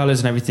the colours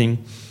and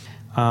everything.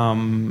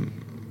 And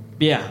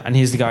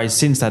he's the guy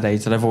since that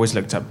age that I've always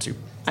looked up to.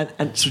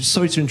 And so,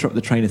 sorry to interrupt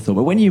the train of thought,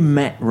 but when you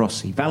met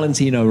Rossi,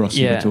 Valentino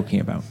Rossi we're talking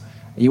about,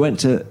 you went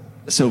to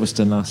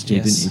Silverstone last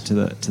year, didn't you, to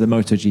the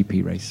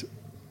MotoGP race.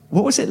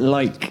 What was it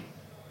like?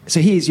 So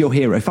he is your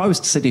hero. If I was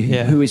to say to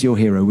you, who is your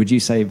hero, would you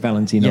say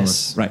Valentino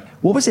Rossi? Right.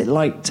 What was it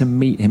like to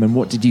meet him, and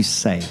what did you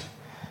say?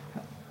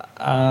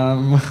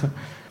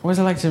 What was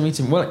it like to meet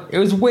him? Well, it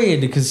was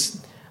weird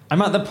because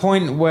I'm at the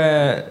point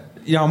where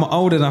I'm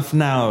old enough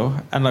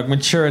now and like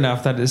mature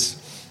enough that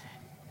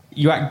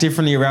you act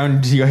differently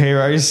around your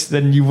heroes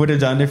than you would have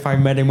done if I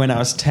met him when I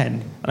was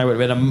 10, and I would have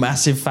been a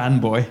massive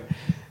fanboy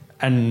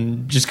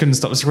and just couldn't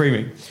stop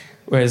screaming.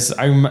 Whereas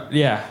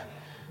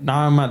now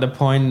I'm at the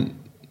point.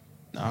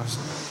 I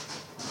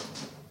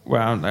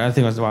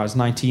think I was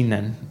 19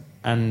 then,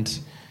 and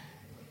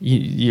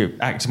you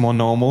act more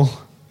normal.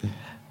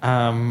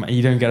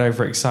 You don't get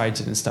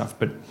overexcited and stuff.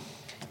 But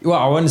well,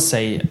 I want to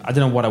say, I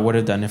don't know what I would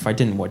have done if I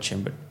didn't watch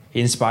him, but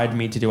he inspired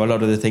me to do a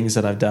lot of the things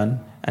that I've done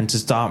and to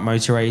start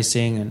motor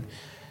racing and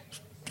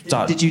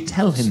start. Did you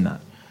tell him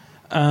that?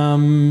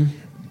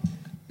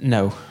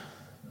 No.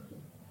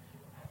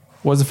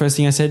 What was the first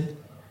thing I said?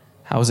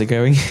 How's it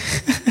going?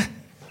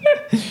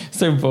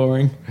 So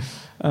boring.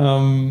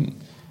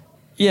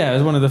 Yeah, it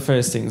was one of the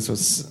first things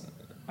was,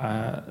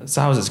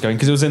 so how's it going?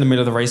 Because it was in the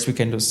middle of the race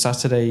weekend. It was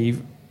Sunday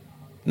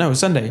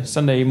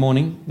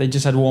morning. They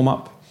just had warm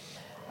up.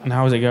 And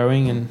how was it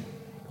going? And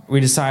we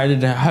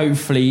decided that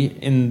hopefully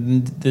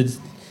in the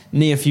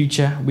near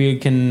future we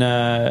can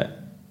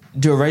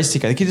do a race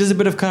together. He does a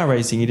bit of car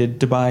racing. He did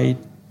Dubai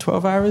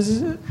 12 hours,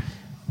 is it?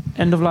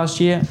 End of last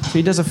year. So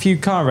he does a few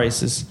car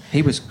races.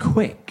 He was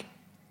quick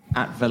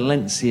at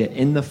Valencia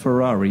in the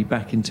Ferrari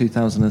back in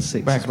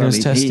 2006. Back when he was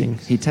testing.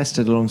 He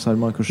tested alongside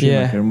Michael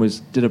Schumacher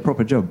and did a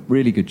proper job.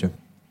 Really good job.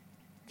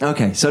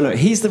 Okay, so look,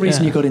 he's the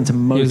reason you got into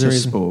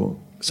motorsport.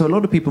 So a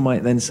lot of people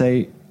might then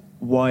say,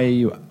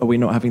 why are we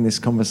not having this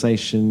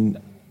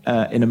conversation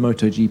in a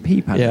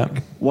MotoGP paddock?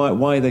 Yeah.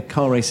 Why the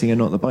car racing and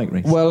not the bike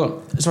racing?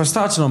 Well, so I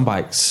started on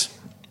bikes,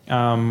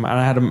 and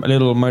I had a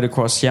little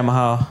motocross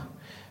Yamaha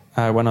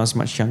when I was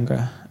much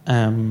younger.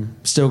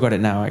 Still got it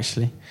now,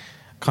 actually.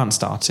 Can't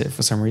start it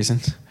for some reason.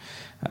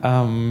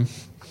 And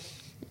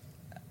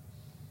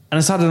I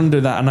started to do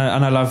that, and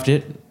I loved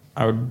it.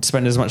 I would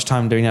spend as much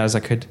time doing that as I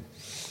could.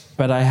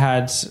 But I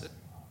had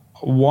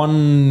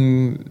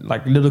one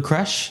little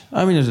crash.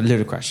 I mean, it was a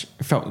little crash.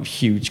 It felt a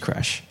huge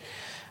crash.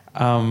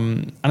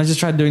 And I just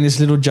tried doing this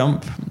little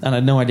jump, and I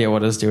had no idea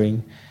what I was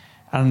doing.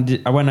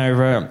 And I went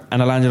over,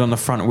 and I landed on the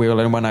front wheel,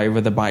 and went over.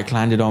 The bike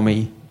landed on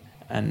me,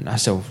 and I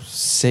was still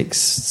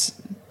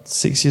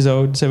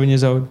 7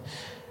 years old.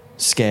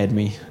 Scared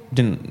me.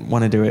 Didn't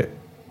want to do it.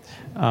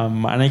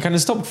 And I kind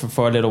of stopped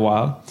for a little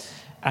while.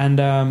 And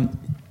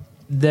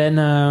then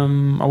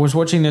I was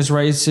watching those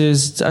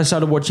races. I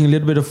started watching a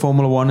little bit of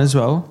Formula One as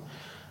well.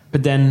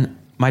 But then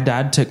my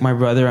dad took my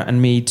brother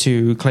and me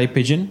to Clay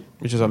Pigeon,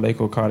 which is a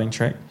local karting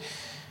track,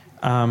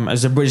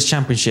 as the British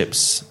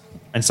Championships.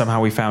 And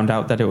somehow he found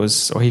out that it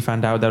was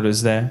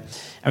there.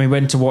 And we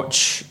went to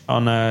watch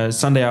on a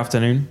Sunday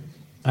afternoon,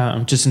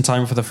 just in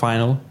time for the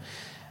final.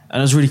 And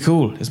it was really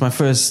cool. It was my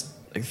first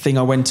thing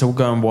I went to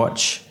go and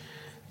watch.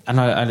 And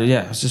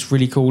it was just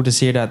really cool to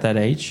see it at that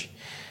age.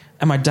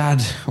 And my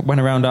dad went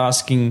around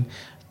asking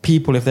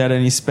people if they had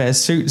any spare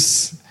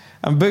suits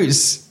and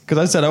boots, because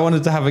I said I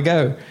wanted to have a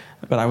go,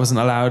 but I wasn't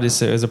allowed.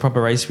 It was a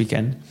proper race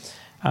weekend.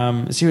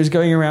 So he was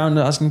going around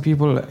asking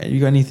people, you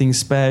got anything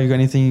spare? You got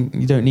anything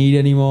you don't need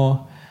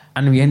anymore?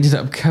 And we ended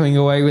up going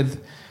away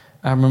with,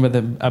 I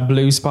remember a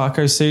blue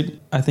Sparko suit,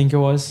 I think it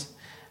was,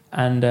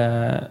 and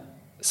a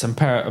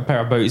pair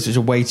of boots which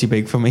are way too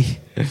big for me.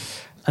 And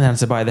then I had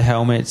to buy the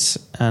helmets,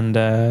 and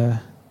I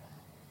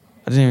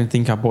didn't even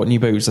think I bought new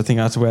boots. I think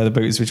I had to wear the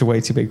boots which are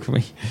way too big for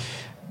me.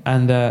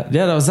 And that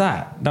was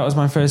that. That was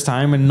my first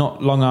time, and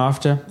not long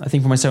after, I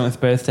think for my 7th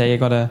birthday, I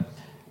got a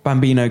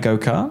Bambino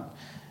go-kart,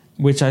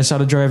 which I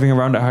started driving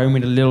around at home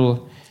with a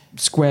little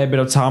square bit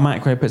of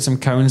tarmac where I put some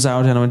cones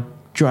out and I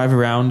would drive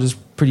around. It was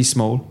pretty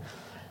small.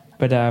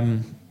 But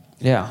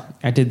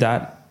I did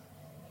that.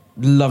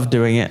 Loved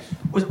doing it.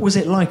 Was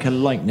it like a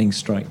lightning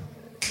strike?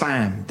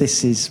 Bam!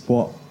 This is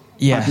what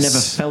I've never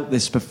felt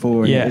this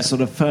before. And it was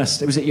sort of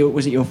first. Was it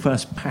your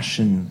first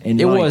passion in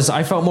life? It was.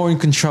 I felt more in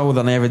control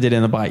than I ever did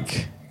in a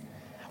bike.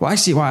 Well,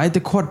 actually, I had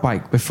the quad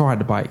bike before I had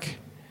the bike,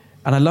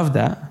 and I loved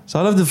that. So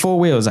I loved the 4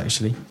 wheels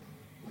actually.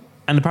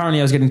 And apparently,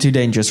 I was getting too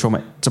dangerous from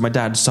it, so my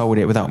dad sold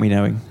it without me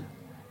knowing,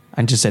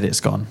 and just said it's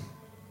gone.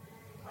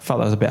 I felt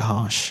that was a bit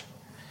harsh.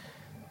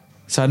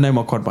 So I had no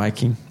more quad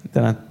biking.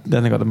 Then I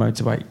got the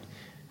motorbike,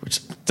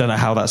 which I don't know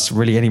how that's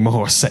really any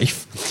more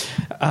safe.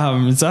 So I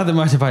had the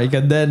motorbike,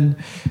 and then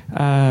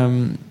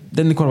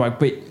the quad bike,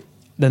 but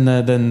then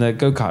the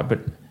go-kart. But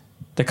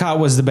the car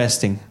was the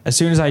best thing. As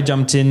soon as I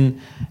jumped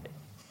in,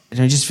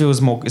 it just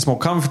feels it's more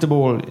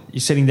comfortable.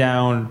 You're sitting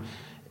down.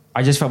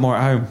 I just felt more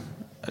at home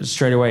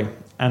straight away.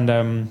 And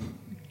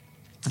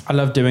I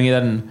loved doing it.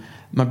 And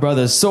my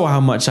brother saw how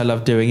much I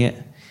loved doing it.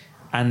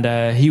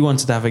 And he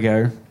wanted to have a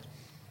go.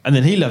 And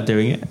then he loved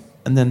doing it.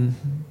 And then...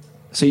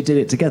 So you did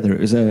it together. It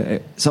was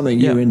something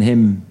you and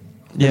him,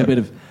 a bit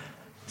of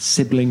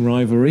sibling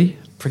rivalry?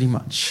 Pretty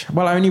much.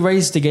 Well, I only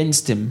raced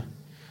against him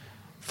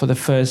for the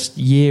first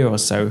year or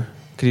so,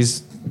 because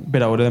he's a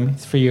bit older than me,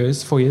 4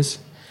 years.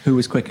 Who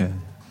was quicker?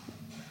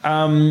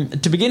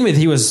 To begin with,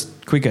 he was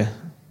quicker.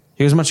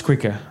 He was much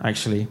quicker,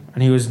 actually.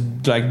 And he was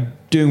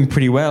doing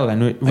pretty well.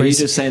 And Are you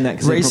just saying that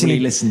because they probably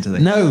listened to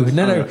this? No.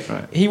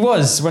 Right. He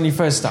was when he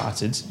first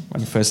started.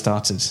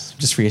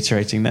 Just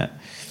reiterating that.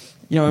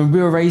 We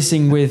were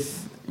racing with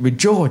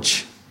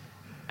George.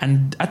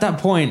 And at that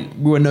point,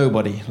 we were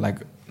nobody.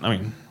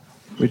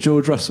 With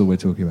George Russell we're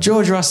talking about.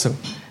 George Russell.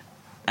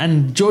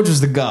 And George was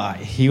the guy.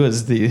 He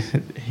was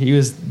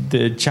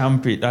the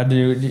champion. I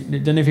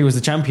don't know if he was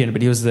the champion,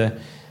 but he was the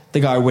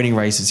guy winning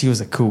races. He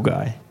was a cool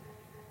guy.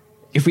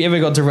 if we ever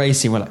got to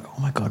racing, we're like,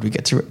 oh my God, we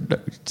get to...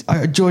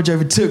 George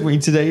overtook me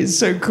today. It's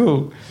so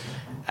cool.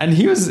 And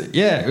he was...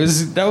 Yeah,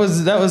 that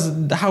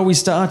was how we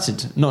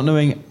started, not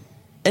knowing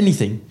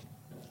anything.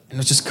 And it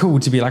was just cool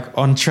to be like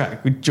on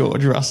track with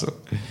George Russell.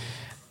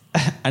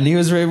 And he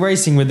was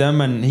racing with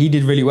them, and he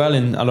did really well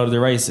in a lot of the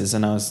races,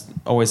 and I was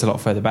always a lot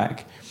further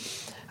back.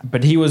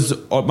 But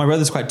my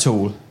brother's quite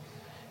tall,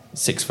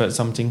 6 foot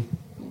something,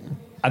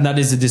 and that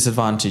is a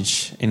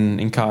disadvantage in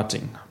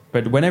karting.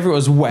 But whenever it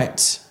was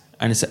wet,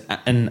 and it's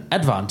an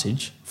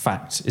advantage,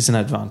 it's an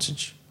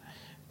advantage,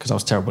 because I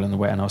was terrible in the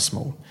wet and I was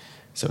small,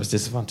 so it was a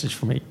disadvantage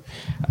for me.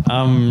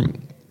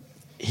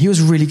 He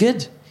was really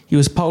good. He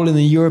was pole in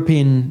the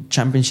European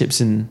Championships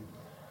in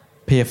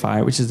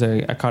PFI, which is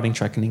a karting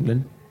track in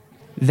England.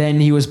 Then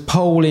he was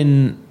pole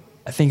in,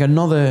 I think,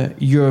 another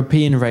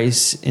European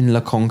race in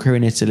La Conca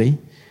in Italy.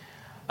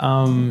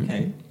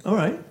 Okay, all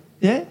right.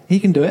 Yeah, he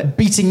can do it.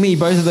 Beating me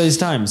both of those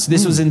times.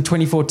 This was in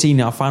 2014,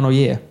 our final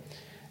year.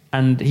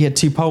 And he had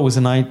 2 poles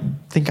and I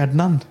think I had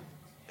none.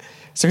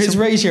 So his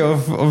ratio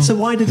of... So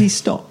why did he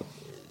stop?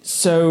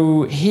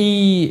 So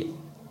he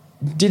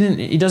didn't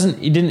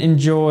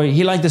enjoy...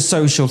 He liked the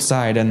social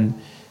side and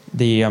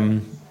the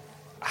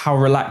how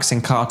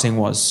relaxing karting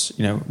was.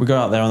 You know, we go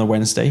out there on a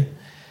Wednesday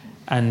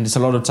and it's a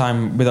lot of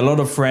time with a lot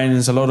of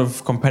friends, a lot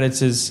of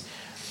competitors,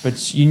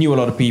 but you knew a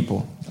lot of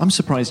people. I'm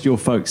surprised your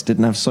folks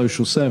didn't have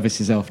social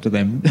services after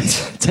them,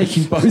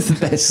 taking both of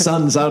their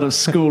sons out of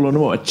school on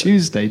a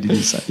Tuesday, did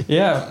you say?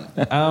 Yeah.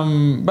 But I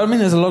mean,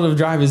 there's a lot of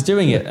drivers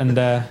doing it, and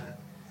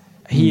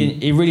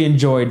he really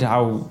enjoyed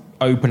how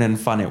open and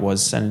fun it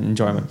was and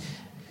enjoyment.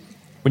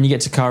 When you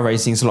get to car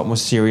racing, it's a lot more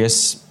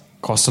serious,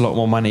 costs a lot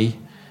more money.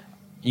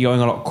 You're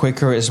going a lot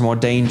quicker, it's more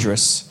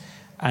dangerous.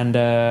 And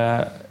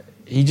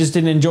he just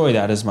didn't enjoy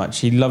that as much.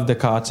 He loved the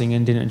karting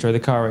and didn't enjoy the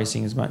car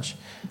racing as much.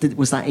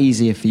 Was that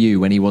easier for you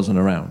when he wasn't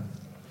around?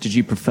 Did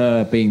you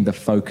prefer being the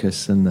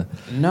focus and the...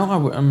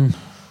 No,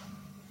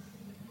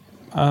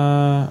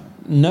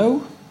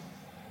 no.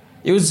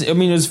 It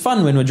was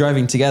fun when we're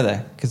driving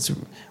together because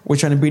we're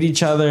trying to beat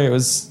each other. It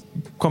was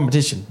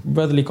competition,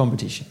 brotherly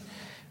competition.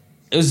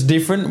 It was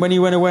different when he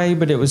went away,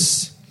 but it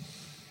was...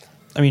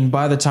 I mean,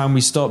 by the time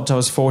we stopped, I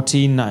was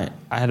 14. I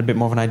had a bit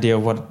more of an idea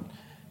of what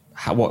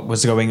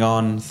was going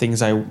on,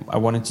 things I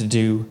wanted to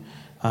do.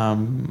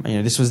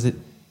 This was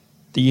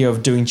the year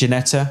of doing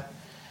Ginetta,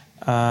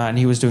 and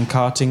he was doing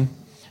karting.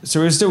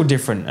 So it was still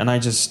different, and I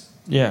just,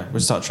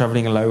 would start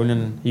travelling alone,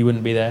 and he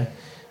wouldn't be there.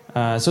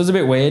 So it was a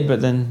bit weird,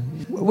 but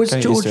then...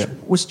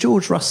 Was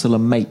George Russell a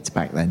mate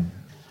back then?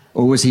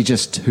 Or was he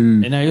just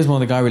who... No, he was more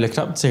the guy we looked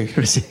up to.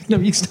 No,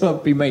 you still have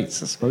to be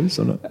mates, I suppose,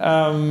 or not?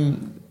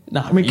 No,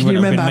 I mean, can you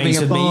remember having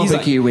a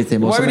barbecue with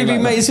him? Or why would he be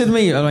like mates with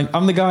me?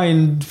 I'm the guy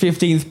in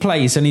 15th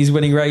place and he's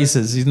winning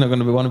races. He's not going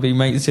to want to be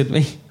mates with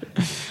me.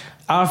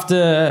 By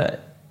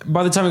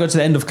the time we got to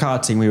the end of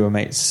karting, we were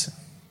mates.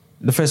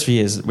 The first few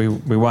years we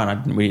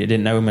won. We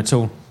didn't know him at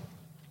all.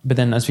 But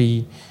then as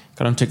we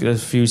kind of took a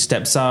few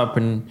steps up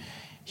and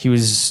he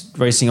was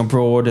racing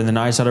abroad and then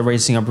I started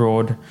racing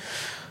abroad,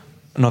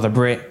 another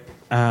Brit,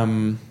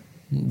 then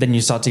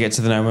you start to get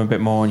to know him a bit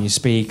more and you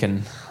speak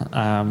and...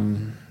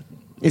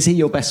 Is he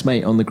your best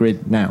mate on the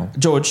grid now?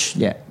 George?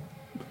 Yeah.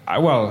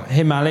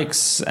 Him,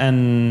 Alex,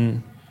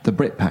 and... The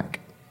Brit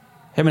pack?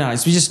 Him and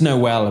Alex, we just know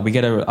well. We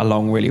get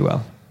along really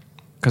well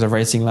because of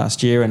racing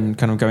last year and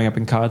kind of going up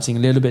in karting a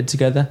little bit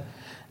together.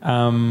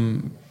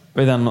 But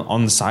then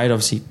on the side,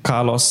 obviously,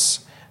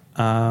 Carlos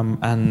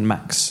and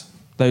Max.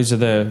 Those are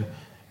the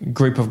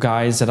group of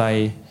guys that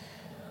I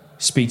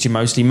speak to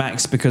mostly.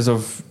 Max because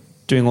of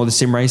doing all the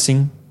sim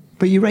racing.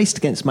 But you raced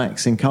against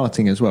Max in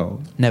karting as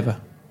well?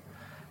 Never.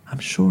 I'm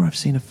sure I've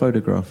seen a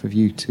photograph of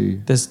you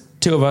two. There's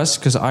 2 of us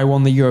because I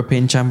won the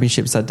European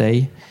Championships that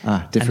day.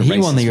 Different and he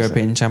won the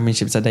European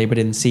Championships that day, but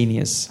in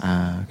seniors.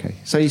 Okay.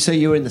 So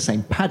you were in the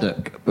same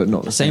paddock, but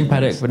not the same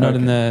paddock, race. but not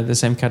in the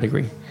same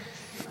category.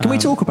 Can we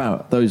talk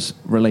about those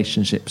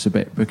relationships a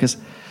bit? Because,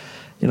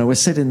 we're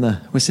sitting in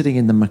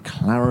the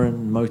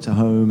McLaren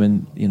motorhome,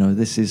 and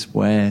this is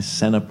where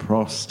Senna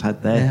Prost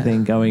had their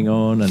thing going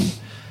on, and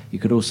you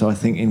could also, I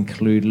think,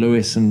 include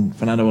Lewis and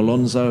Fernando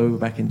Alonso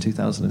back in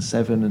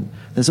 2007, and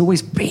there's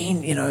always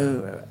been,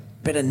 a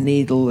bit of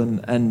needle,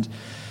 and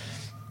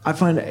I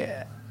find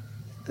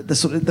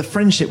the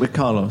friendship with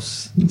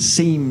Carlos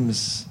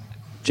seems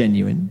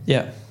genuine.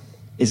 Yeah,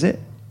 is it?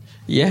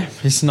 Yeah,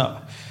 it's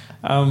not.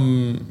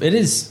 It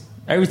is.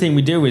 Everything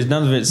we do is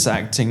none of it's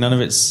acting, none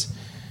of it's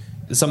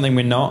something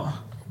we're not.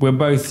 We're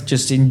both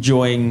just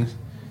enjoying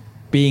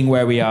being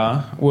where we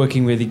are,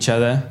 working with each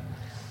other.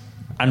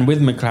 And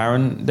with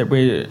McLaren, that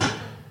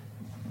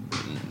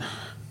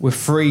we're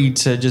free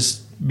to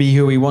just be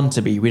who we want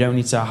to be. We don't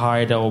need to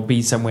hide or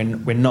be somewhere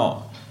we're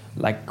not.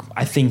 Like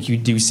I think you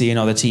do see in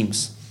other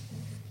teams.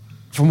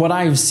 From what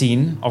I've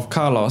seen of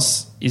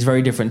Carlos, he's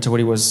very different to what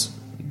he was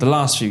the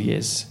last few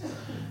years.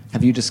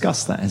 Have you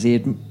discussed that? Does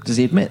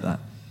he admit that?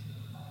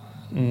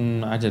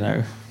 I don't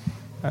know.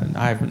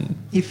 I haven't.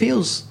 He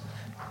feels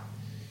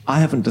I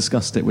haven't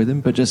discussed it with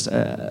him, but just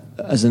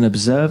as an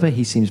observer,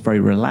 he seems very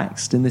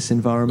relaxed in this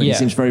environment. Yeah. He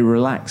seems very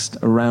relaxed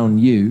around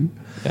you.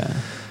 Yeah.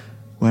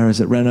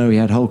 Whereas at Renault, he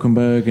had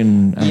Hulkenberg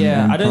and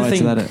I don't prior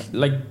think to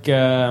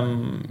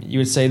that, you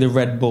would say the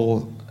Red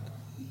Bull.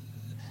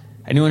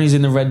 Anyone who's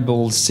in the Red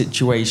Bull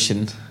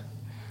situation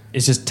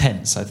is just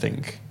tense, I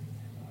think,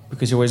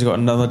 because you always got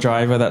another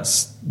driver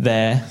that's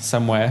there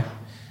somewhere.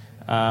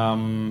 I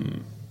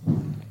mean,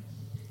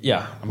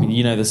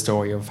 you know the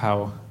story of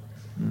how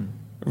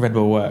Red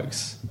Bull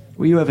works.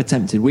 Were you ever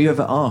tempted? Were you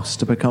ever asked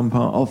to become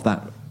part of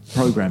that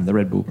program, the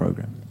Red Bull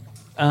program?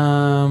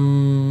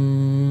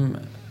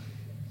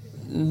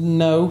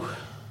 No.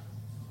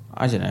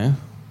 I don't know.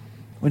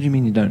 What do you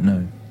mean you don't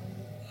know?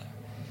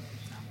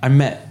 I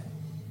met...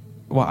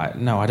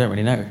 no, I don't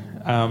really know.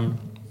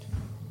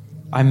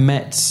 I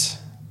met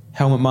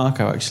Helmut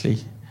Marko, actually,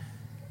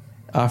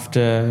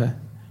 after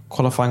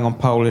qualifying on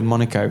pole in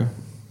Monaco,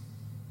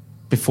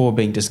 before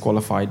being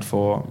disqualified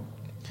for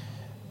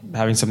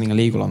having something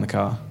illegal on the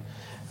car.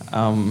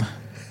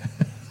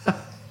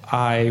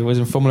 I was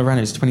in Formula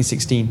Renault,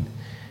 2016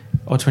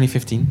 or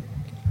 2015.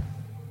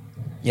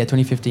 Yeah,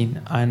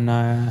 2015 and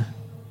no,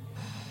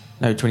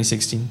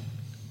 2016.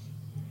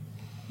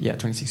 Yeah,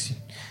 2016.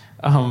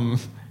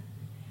 I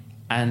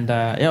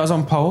was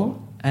on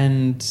pole,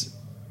 and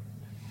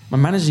my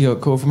manager got a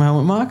call from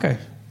Helmut Marko,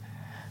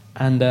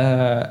 and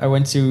I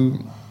went to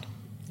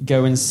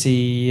go and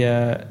see.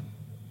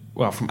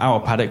 From our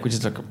paddock, which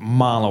is like a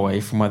mile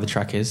away from where the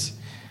track is,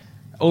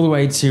 all the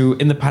way to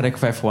in the paddock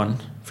of F1.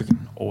 Freaking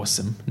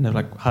awesome. Never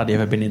like hardly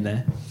ever been in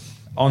there.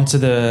 Onto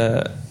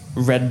the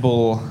Red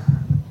Bull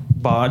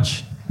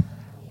barge,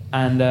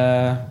 and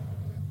I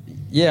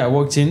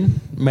walked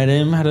in, met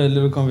him, had a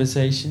little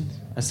conversation.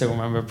 I still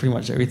remember pretty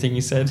much everything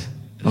he said.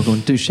 Oh, go on,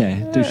 do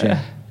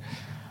share.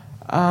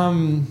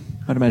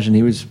 I'd imagine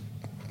he was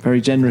very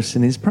generous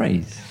in his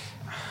praise.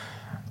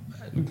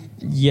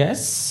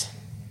 Yes.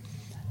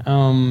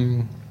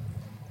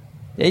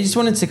 He just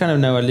wanted to kind of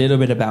know a little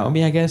bit about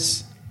me, I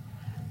guess,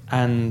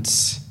 and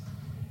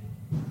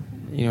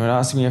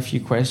asked me a few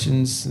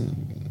questions.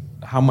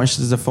 How much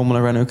does a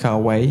Formula Renault car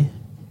weigh?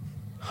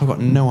 I've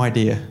got no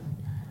idea.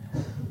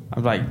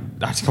 I'm like,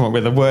 I had to come up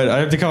with a word. I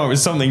had to come up with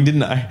something,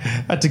 didn't I?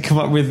 I had to come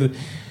up with,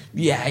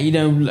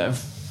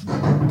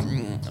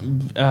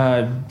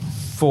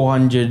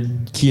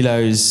 400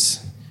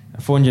 kilos,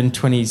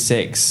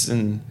 426,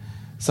 and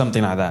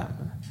something like that.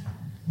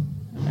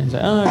 And he's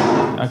like,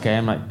 oh, okay.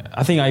 I'm like,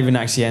 I think I even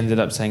actually ended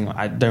up saying,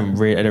 I don't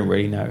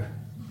really know.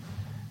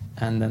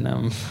 And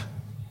then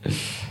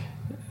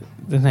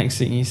the next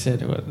thing he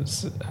said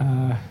was,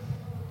 I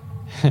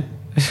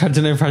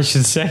don't know if I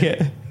should say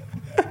it.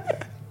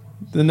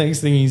 The next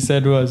thing he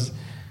said was,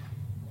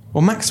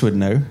 well, Max would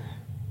know.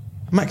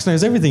 Max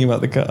knows everything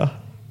about the car.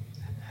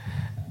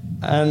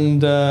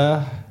 And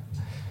I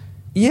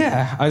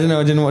don't know.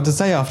 I didn't know what to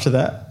say after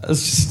that. I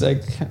was just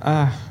like,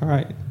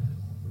 right,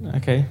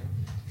 okay.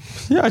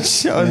 I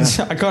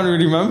can't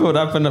really remember what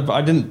happened, but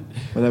I didn't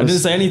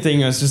say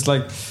anything. I was just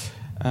like,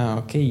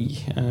 okay,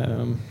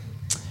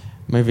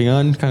 moving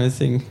on, kind of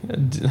thing.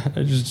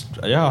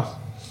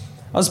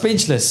 I was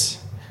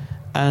speechless,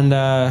 and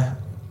that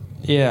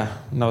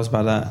was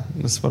about that.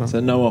 That's what. So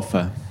no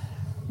offer.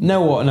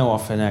 No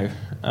offer. No.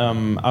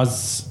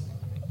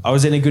 I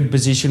was in a good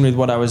position with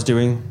what I was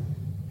doing,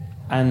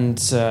 and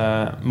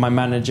my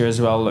manager as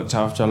well looked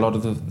after a lot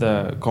of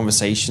the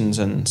conversations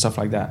and stuff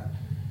like that.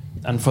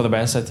 And for the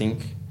best, I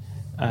think.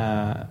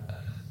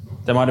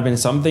 There might have been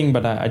something,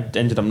 but I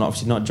ended up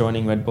obviously not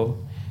joining Red Bull,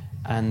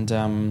 and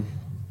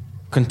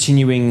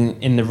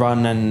continuing in the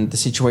run and the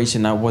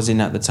situation I was in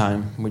at the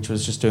time, which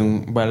was just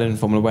doing well in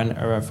Formula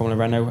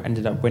Renault,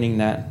 ended up winning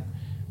that.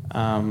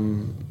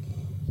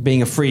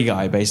 Being a free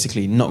guy,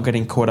 basically, not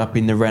getting caught up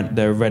in the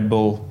Red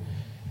Bull.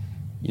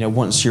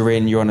 Once you're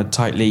in, you're on a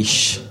tight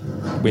leash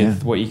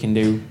with what you can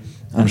do.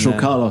 I'm sure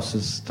Carlos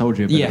has told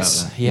you a bit about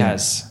that. Yes, he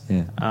has.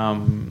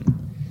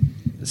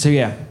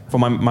 Yeah. For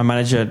my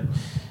manager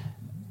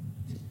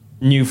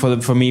knew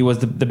for me was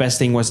the best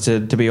thing was to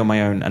be on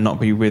my own and not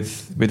be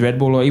with Red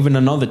Bull or even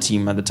another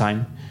team at the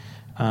time,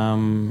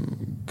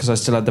 because I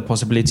still had the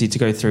possibility to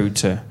go through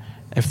to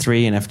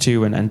F3 and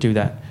F2 and do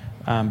that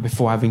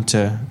before having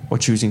to or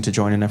choosing to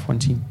join an F1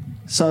 team.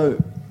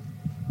 So,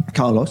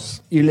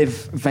 Carlos, you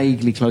live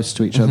vaguely close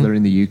to each other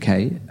in the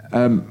UK.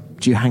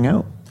 Do you hang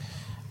out?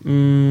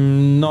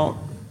 Not.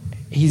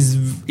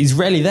 He's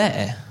rarely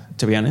there,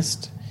 to be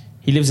honest.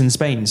 He lives in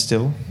Spain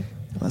still.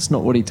 That's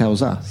not what he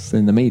tells us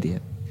in the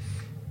media.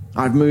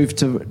 I've moved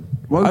to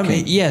Woking. I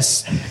mean,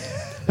 yes.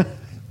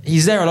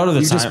 He's there a lot of the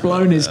time. You've just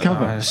blown his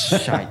cover.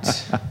 Shite.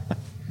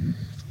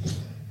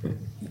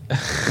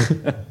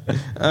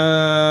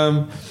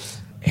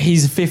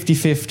 He's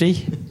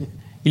 50-50.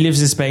 He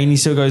lives in Spain. He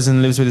still goes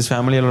and lives with his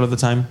family a lot of the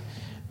time.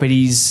 But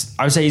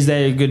I would say he's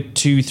there a good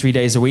 2-3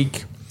 days a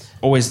week.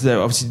 Always there,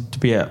 obviously, to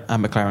be at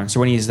McLaren. So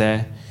when he's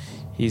there,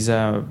 he's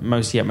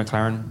mostly at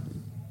McLaren.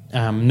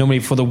 Normally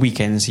for the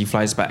weekends he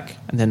flies back,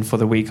 and then for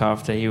the week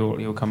after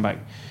he'll come back.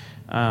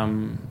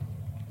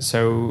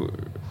 So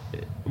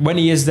when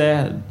he is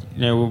there,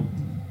 we'll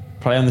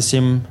play on the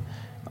sim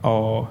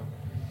or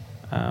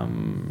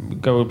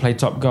go play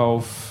top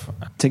golf.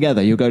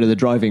 Together, you'll go to the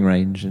driving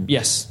range and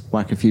yes,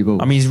 whack a few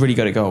balls. I mean, he's really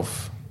good at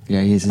golf.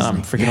 Yeah, he is.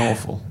 I'm freaking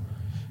awful.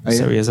 Oh, yeah?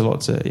 So he has a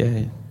lot to.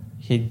 Yeah,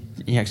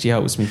 he actually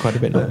helps me quite a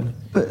bit.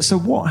 But so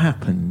what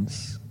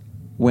happens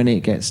when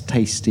it gets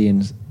tasty?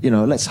 And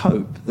let's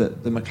hope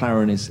that the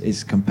McLaren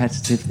is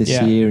competitive this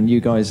year, and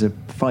you guys are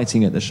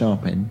fighting at the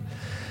sharp end.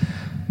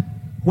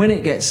 When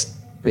it gets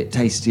a bit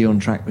tasty on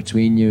track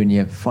between you, and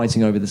you're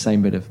fighting over the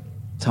same bit of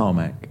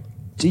tarmac,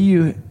 do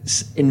you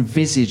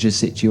envisage a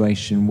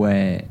situation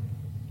where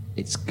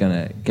it's going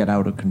to get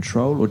out of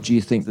control, or do you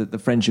think that the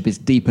friendship is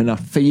deep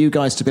enough for you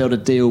guys to be able to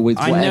deal with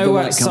whatever might come your way? I know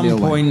at some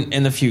point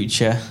in the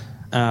future,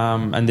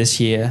 and this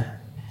year,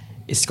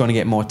 it's going to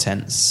get more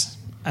tense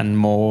and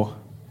more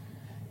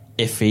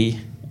iffy,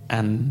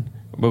 and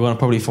we're going to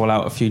probably fall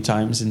out a few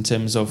times in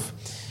terms of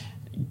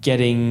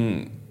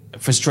getting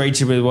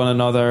frustrated with one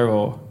another,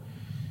 or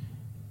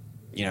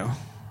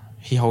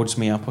he holds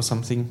me up or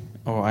something,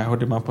 or I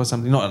hold him up or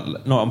something.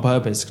 Not on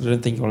purpose, because I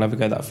don't think we'll ever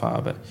go that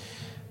far, but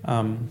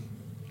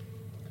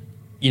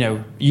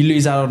you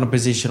lose out on a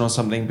position or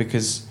something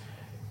because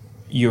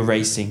you're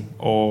racing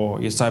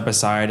or you're side by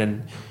side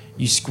and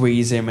you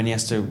squeeze him and he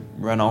has to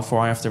run off, or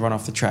I have to run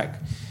off the track.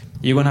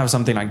 You're going to have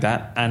something like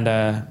that,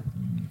 and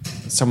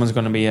someone's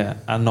going to be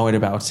annoyed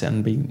about it,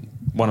 and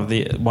one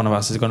of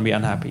us is going to be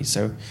unhappy.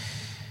 So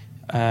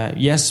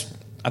yes,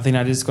 I think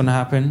that is going to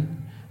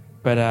happen,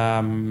 but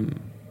I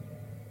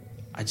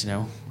don't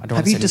know. I don't.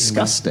 Have you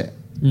discussed it?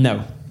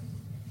 No.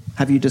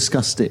 Have you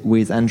discussed it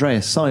with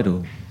Andreas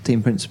Seidel,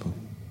 team principal?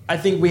 I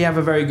think we have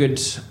a very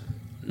good.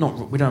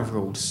 We don't have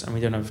rules and we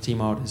don't have team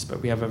orders,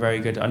 but we have a very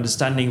good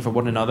understanding for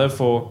one another,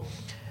 for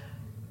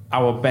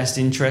our best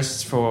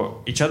interests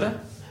for each other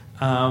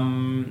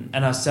and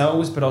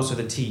ourselves, but also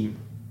the team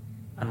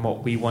and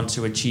what we want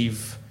to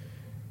achieve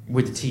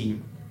with the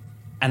team,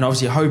 and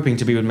obviously hoping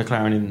to be with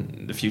McLaren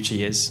in the future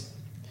years.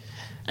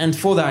 And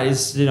for that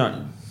is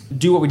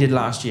do what we did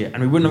last year,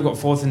 and we wouldn't have got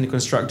fourth in the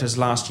constructors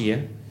last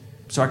year.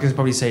 So I can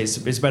probably say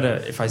it's better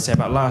if I say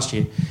about last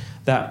year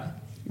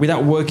that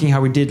without working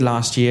how we did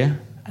last year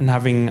and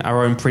having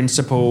our own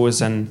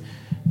principles and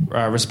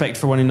respect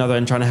for one another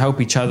and trying to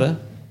help each other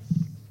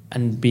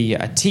and be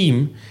a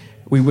team,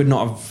 we would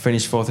not have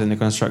finished fourth in the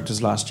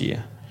constructors last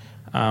year.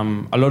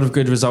 A lot of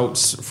good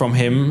results from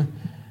him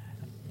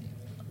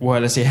were,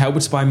 let's say,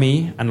 helped by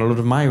me, and a lot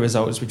of my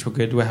results, which were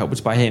good, were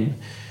helped by him.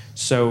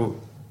 So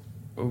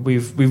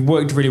we've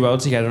worked really well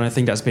together, and I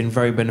think that's been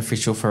very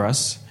beneficial for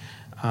us.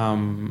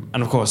 And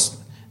of course,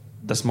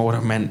 that's more what I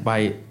meant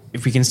by,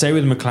 if we can stay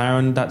with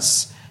McLaren,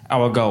 that's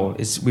our goal.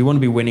 Is we want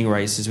to be winning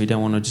races. We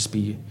don't want to just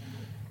be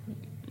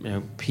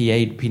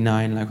P8,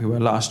 P9 like we were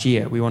last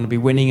year. We want to be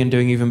winning and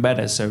doing even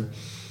better. So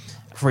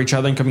for each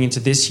other and coming into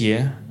this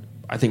year,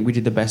 I think we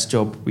did the best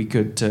job we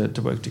could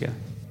to work together.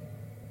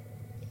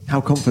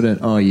 How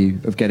confident are you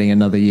of getting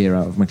another year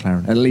out of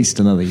McLaren? At least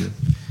another year?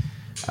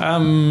 I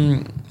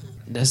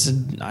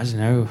don't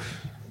know.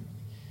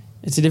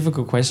 It's a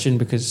difficult question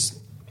because...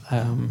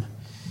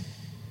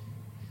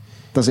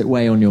 Does it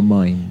weigh on your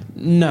mind?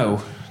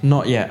 No,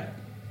 not yet.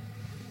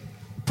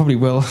 Probably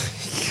will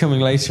coming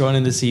later on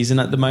in the season.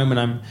 At the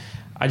moment,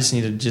 I just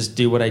need to just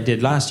do what I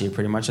did last year,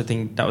 pretty much. I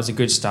think that was a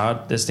good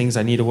start. There's things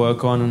I need to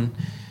work on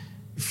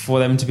for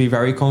them to be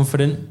very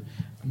confident.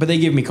 But they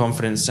give me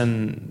confidence,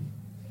 and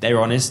they're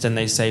honest, and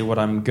they say what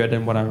I'm good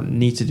and what I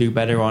need to do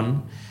better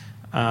on,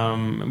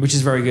 which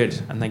is very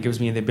good. And that gives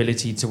me the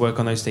ability to work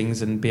on those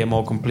things and be a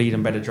more complete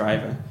and better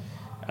driver.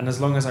 And as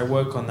long as I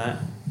work on that,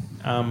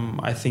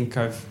 I think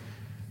I've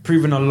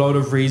proven a lot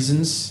of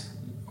reasons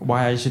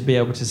why I should be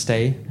able to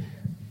stay,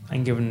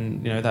 and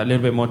given that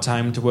little bit more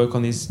time to work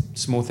on these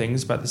small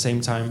things, but at the same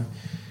time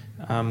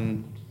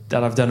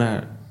that I've done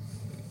a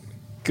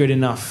good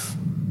enough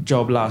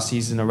job last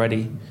season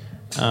already,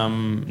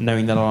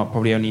 knowing that I'll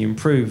probably only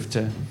improve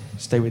to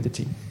stay with the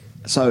team.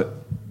 So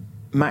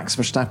Max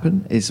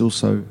Verstappen is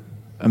also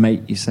a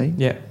mate, you say?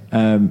 Yeah.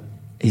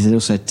 He's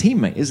also a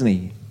teammate, isn't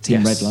he?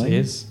 Team yes, Redline. He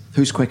is.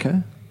 Who's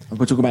quicker?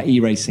 We're talking about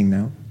e-racing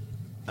now.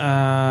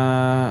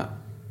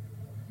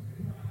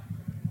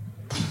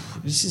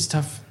 This is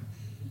tough.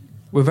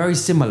 We're very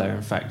similar,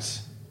 in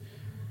fact.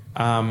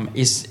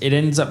 It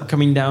ends up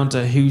coming down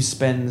to who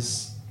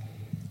spends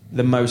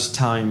the most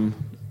time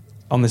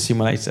on the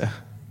simulator.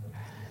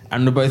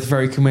 And we're both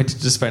very committed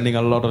to spending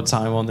a lot of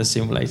time on the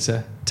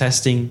simulator,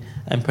 testing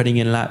and putting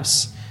in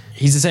laps.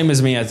 He's the same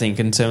as me, I think,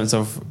 in terms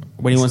of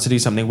when he wants to do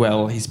something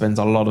well, he spends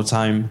a lot of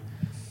time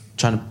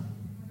trying to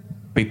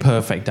be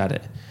perfect at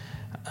it.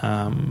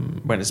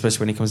 Especially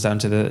when it comes down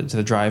to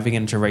the driving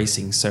and to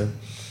racing. So,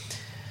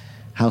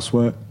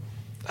 housework.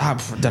 I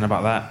don't know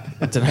about that.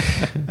 I don't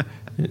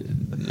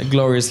know. A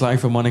glorious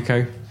life in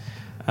Monaco.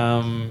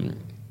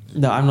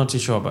 No, I'm not too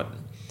sure, but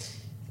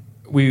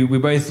we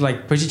both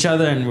push each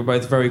other, and we're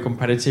both very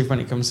competitive when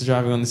it comes to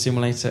driving on the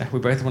simulator. We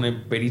both want to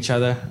beat each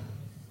other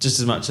just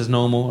as much as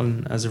normal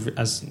and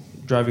as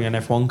driving an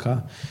F1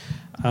 car.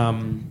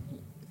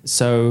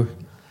 So,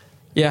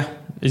 yeah,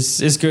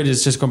 It's good.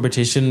 It's just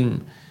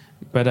competition.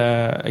 But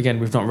again,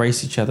 we've not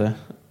raced each other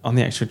on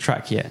the actual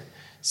track yet.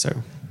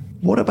 So,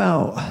 what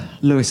about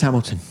Lewis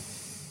Hamilton?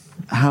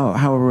 How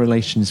are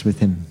relations with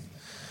him?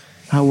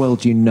 How well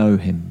do you know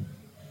him?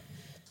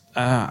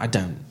 I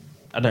don't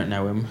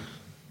know him.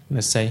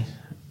 Let's say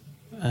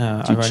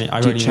I've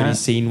only really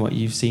seen what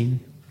you've seen.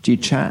 Do you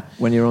chat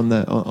when you're on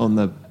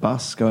the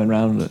bus going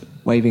around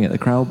waving at the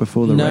crowd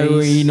before the race? No,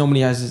 he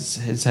normally has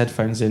his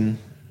headphones in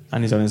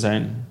and he's on his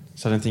own.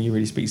 So I don't think he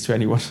really speaks to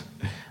anyone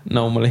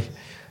normally.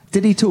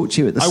 Did he talk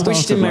to you at the start? I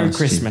wished him Merry last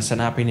Christmas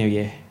and Happy New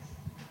Year.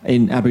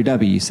 In Abu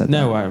Dhabi, you said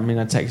no, that? I mean,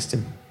 I texted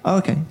him. Oh,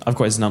 okay. I've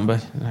got his number.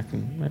 And I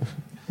can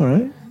all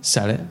right.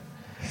 sell it.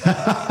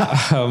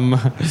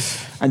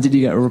 And did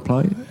you get a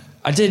reply?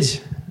 I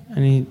did.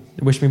 And he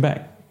wished me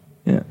back.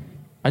 Yeah.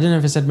 I don't know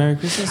if it said Merry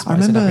Christmas. I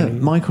remember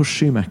Michael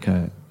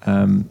Schumacher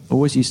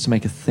always used to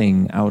make a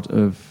thing out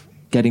of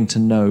getting to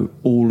know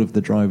all of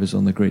the drivers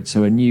on the grid.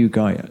 So a new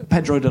guy,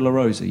 Pedro de la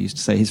Rosa, used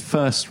to say his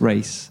first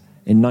race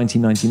in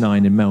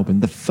 1999 in Melbourne,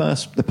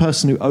 the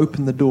person who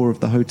opened the door of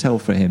the hotel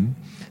for him,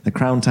 the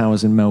Crown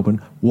Towers in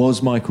Melbourne,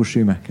 was Michael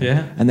Schumacher.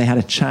 Yeah. And they had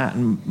a chat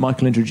and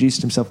Michael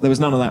introduced himself. There was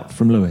none of that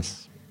from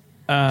Lewis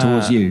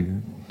towards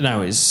you.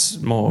 No, it's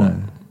more...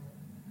 No.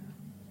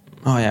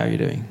 Oh, yeah, how are you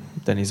doing?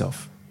 Then he's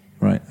off.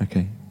 Right,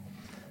 okay.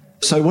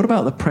 So what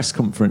about the press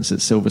conference at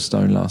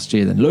Silverstone last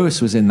year then?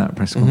 Lewis was in that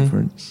press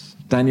conference.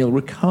 Daniel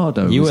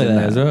Ricciardo was in there. You were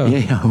there as well.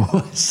 Yeah,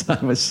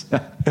 I was.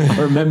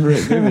 I remember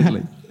it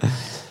vividly.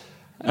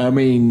 I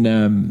mean,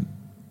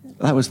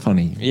 that was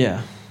funny.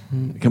 Yeah.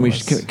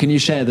 Can you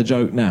share the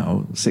joke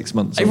now, 6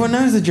 months on? Everyone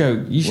knows the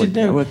joke. You should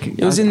know.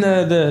 It was in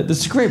the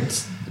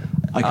script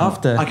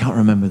after. I can't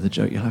remember the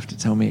joke. You'll have to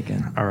tell me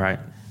again. All right.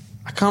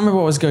 I can't remember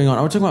what was going on.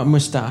 I was talking about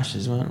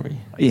moustaches, weren't we?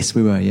 Yes,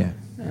 we were, yeah.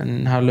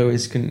 And how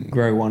Lewis can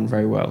grow one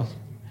very well.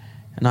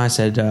 And I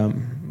said, yeah,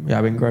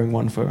 I've been growing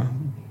one for,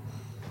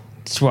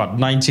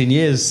 19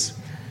 years.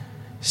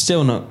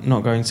 Still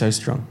not going so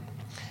strong.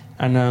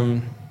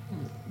 And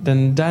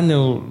then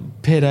Daniel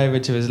peered over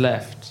to his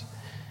left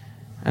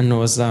and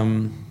was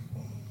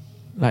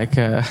like,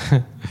 have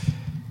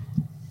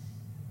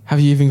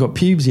you even got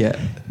pubes yet?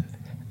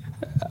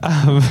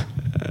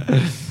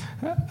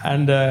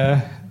 And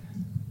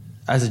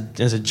as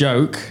a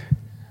joke,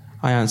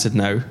 I answered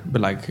no,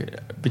 but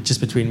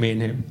just between me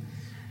and him.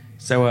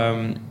 So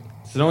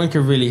no one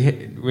could really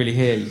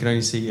hear. You can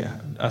only see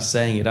us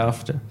saying it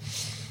after.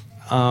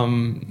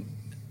 And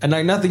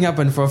nothing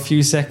happened for a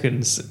few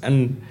seconds.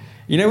 And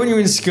you know when you're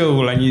in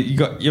school and you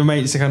got your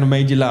mates that kind of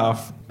made you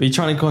laugh, but you're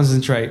trying to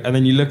concentrate, and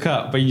then you look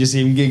up, but you just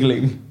see him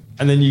giggling,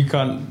 and then you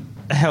can't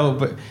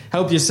help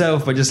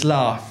yourself but just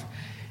laugh.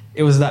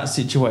 It was that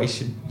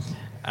situation,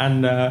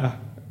 and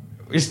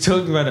we was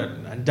talking about it.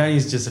 And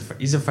Danny's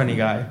he's a funny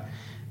guy,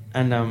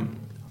 and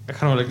I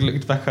kind of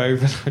looked back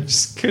over, and I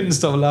just couldn't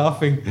stop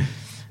laughing.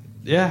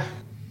 Yeah.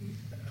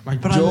 My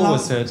jaw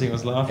was hurting. I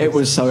was laughing. It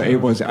was I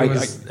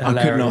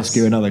couldn't ask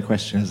you another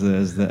question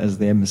as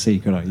the MC,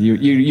 could I?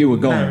 You were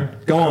gone. No,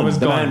 gone.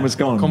 The man was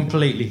gone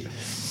completely.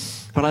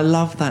 But I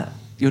love that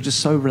you're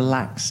just so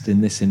relaxed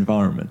in this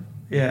environment.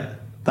 Yeah.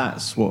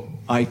 That's what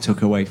I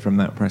took away from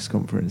that press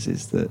conference,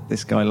 is that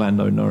this guy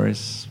Lando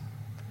Norris.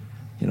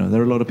 You know,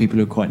 there are a lot of people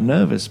who are quite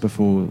nervous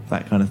before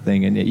that kind of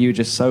thing, and yet you're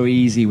just so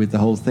easy with the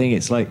whole thing.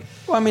 It's like,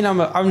 well, I mean,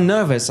 I'm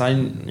nervous. I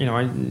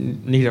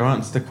need to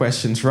answer the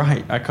questions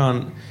right. I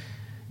can't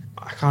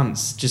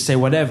just say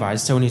whatever. I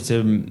still need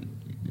to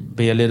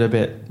be a little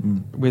bit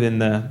within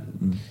the,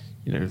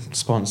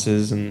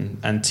 sponsors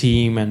and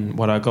team and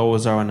what our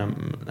goals are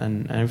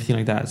and everything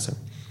like that. So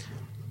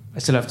I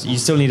still have to. You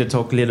still need to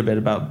talk a little bit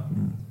about.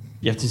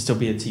 You have to still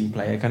be a team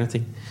player kind of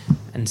thing,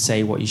 and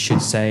say what you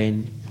should say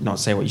and not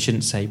say what you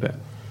shouldn't say. But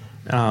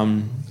so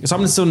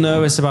I'm still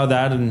nervous about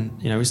that, and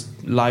it's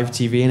live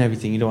TV and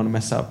everything. You don't want to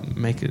mess up,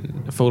 make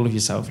a fool of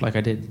yourself like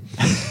I did.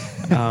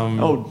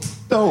 oh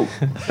no.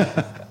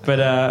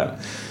 But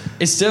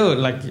it's still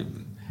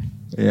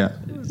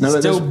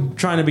still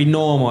trying to be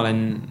normal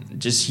and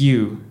just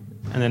you,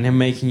 and then him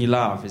making you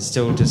laugh. It's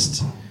still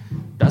just,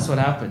 that's what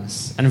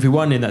happens. And if we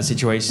weren't in that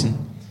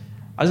situation,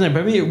 I don't know,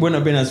 maybe it wouldn't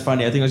have been as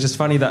funny. I think it was just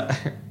funny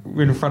that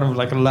we're in front of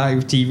a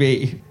live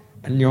TV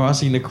and you're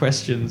asking the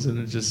questions, and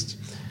it just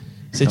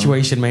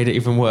situation made it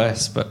even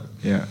worse. But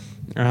yeah.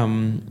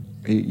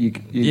 You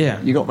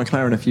got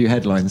McLaren a few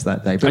headlines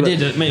that day. But I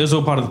did. It was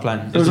all part of the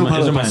plan. It was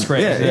all my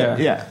script.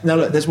 Yeah. Now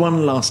look, there's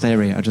one last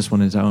area I just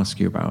wanted to ask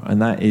you about,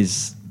 and that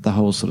is the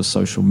whole sort of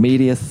social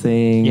media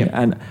thing. Yep.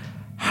 And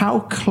how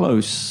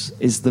close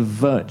is the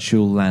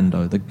virtual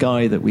Lando, the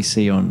guy that we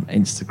see on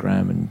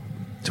Instagram and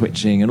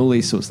twitching and all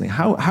these sorts of things?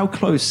 How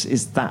close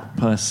is that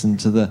person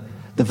to the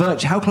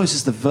virtual? How close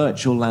is the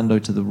virtual Lando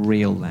to the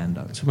real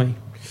Lando? To me,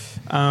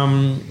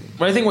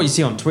 well, I think what you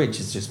see on Twitch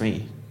is just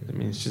me. I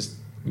mean, it's just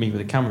me with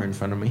a camera in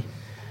front of me.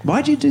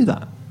 Why do you do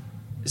that?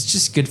 It's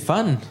just good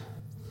fun.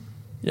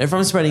 If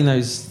I'm spending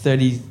those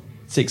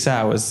 36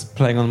 hours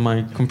playing on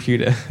my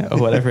computer or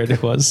whatever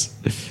it was,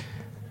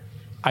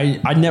 I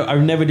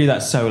would never do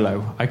that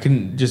solo. I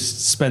couldn't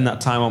just spend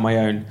that time on my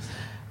own.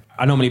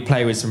 I normally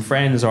play with some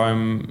friends, or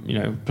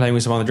I'm, playing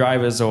with some other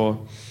drivers,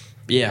 or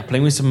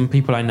playing with some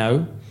people I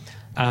know.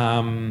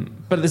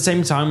 But at the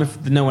same time,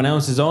 if no one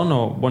else is on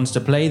or wants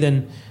to play,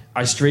 then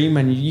I stream,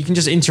 and you can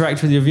just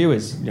interact with your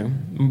viewers.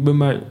 With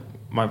my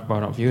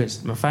not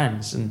viewers, my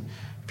fans, and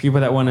people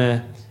that want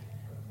to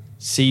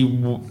see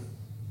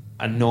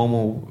a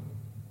normal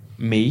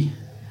me,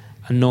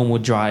 a normal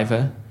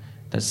driver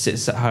that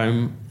sits at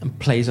home and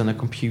plays on a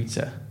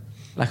computer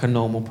like a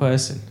normal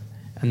person,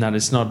 and that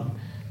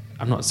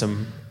I'm not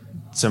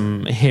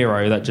some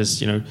hero that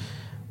just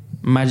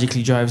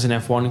magically drives an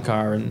F1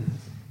 car, and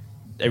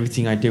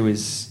everything I do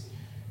is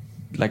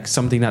like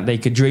something that they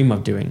could dream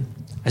of doing.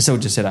 I still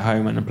just sit at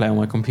home and play on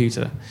my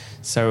computer.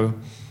 So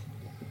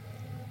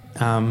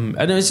I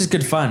know it's just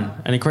good fun,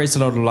 and it creates a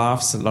lot of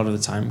laughs a lot of the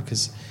time,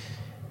 because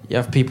you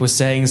have people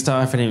saying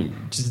stuff, and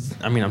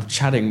I'm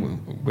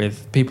chatting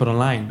with people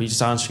online, but you're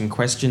just answering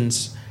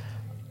questions.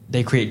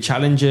 They create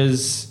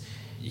challenges.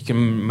 You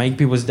can make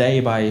people's day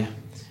by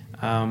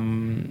you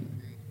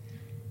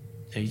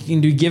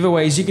can do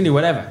giveaways, you can do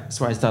whatever.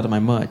 That's where I started my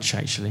merch,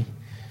 actually.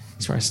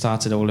 That's where I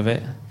started all of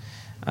it.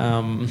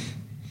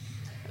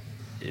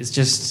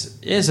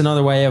 It's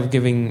another way of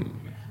giving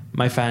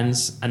my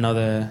fans a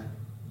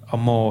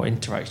more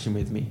interaction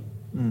with me.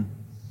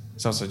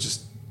 It's also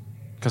just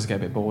because I get a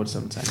bit bored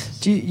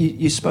sometimes.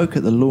 You spoke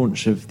at the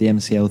launch of the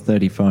MCL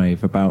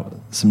 35 about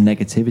some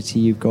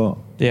negativity you've got.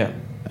 Yeah.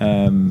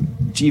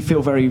 Do you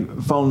feel very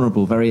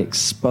vulnerable, very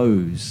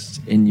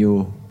exposed in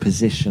your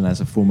position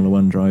as a Formula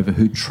One driver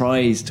who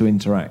tries to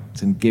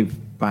interact and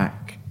give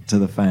back to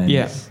the fans?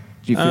 Yeah.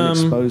 Do you feel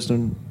exposed?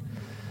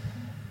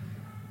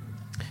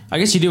 I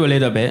guess you do a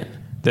little bit.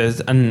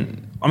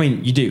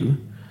 You do.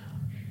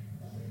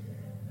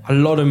 A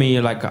lot of me,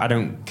 I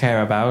don't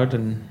care about,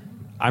 and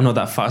I'm not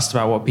that fussed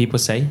about what people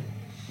say.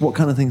 What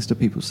kind of things do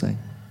people say?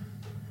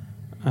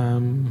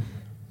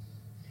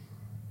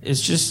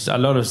 It's just a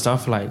lot of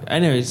stuff. I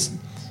know it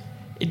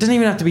doesn't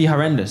even have to be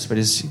horrendous, but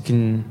it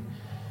can.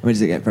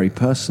 Does it get very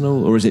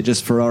personal, or is it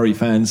just Ferrari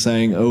fans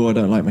saying, "Oh, I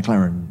don't like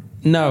McLaren"?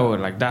 No,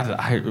 like that.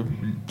 I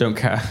don't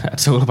care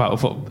at all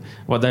about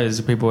what those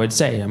people would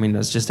say.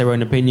 That's just their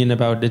own opinion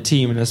about the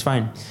team, and that's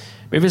fine.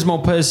 But if it's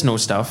more personal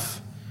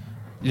stuff,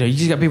 you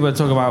just got people that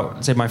talk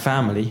about, say, my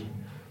family,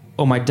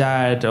 or my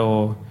dad,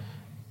 or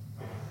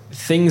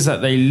things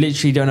that they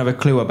literally don't have a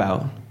clue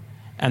about,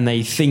 and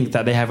they think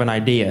that they have an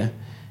idea,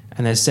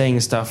 and they're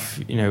saying stuff,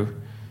 a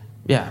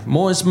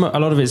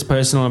lot of it's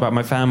personal about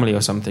my family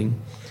or something.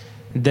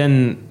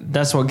 Then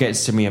that's what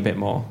gets to me a bit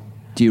more.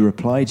 Do you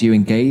reply? Do you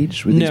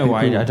engage with these people? No,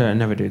 I don't. I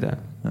never do that.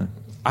 No.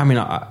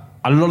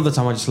 A lot of the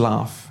time I just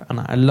laugh, and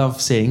I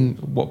love seeing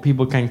what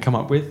people can come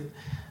up with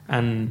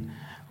and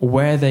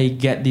where they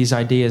get these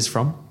ideas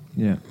from.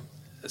 Yeah.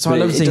 So I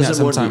love seeing that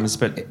sometimes,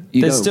 but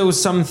there's still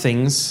some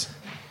things,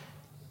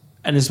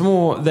 and it's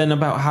more than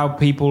about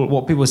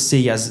what people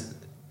see as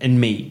in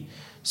me.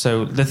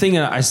 So the thing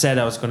that I said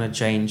I was going to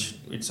change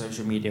with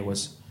social media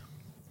was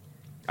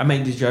I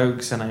make these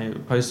jokes and I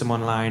post them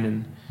online,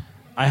 and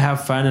I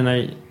have fun, and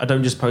I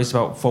don't just post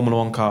about Formula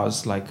One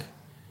cars like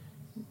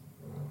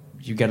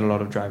you get a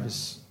lot of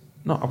drivers.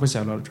 Not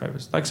obviously a lot of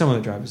drivers, like some of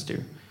the drivers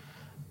do.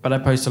 But I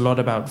post a lot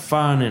about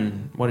fun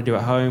and what I do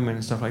at home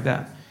and stuff like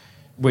that,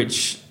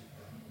 which,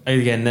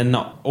 again, then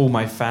not all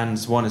my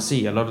fans want to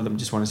see. A lot of them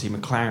just want to see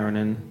McLaren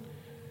and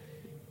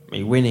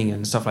me winning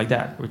and stuff like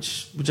that,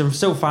 which I'm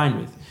still fine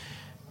with.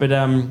 But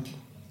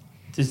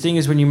the thing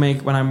is,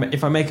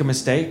 if I make a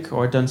mistake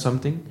or I've done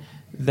something,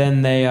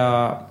 then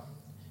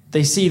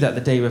they see that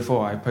the day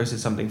before I posted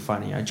something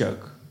funny, I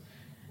joke.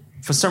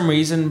 For some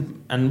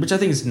reason, and which I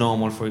think is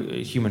normal for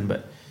a human,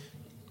 but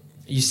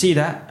you see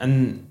that,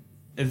 and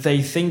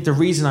they think the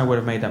reason I would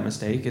have made that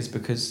mistake is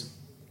because,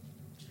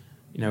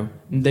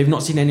 they've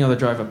not seen any other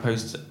driver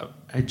post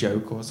a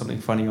joke or something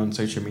funny on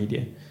social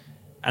media,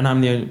 and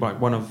I'm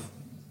one of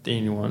the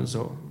only ones,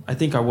 or I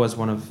think I was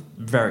one of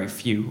very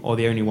few, or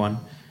the only one.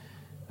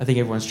 I think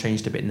everyone's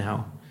changed a bit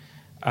now.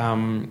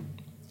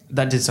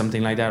 That did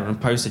something like that, and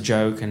post a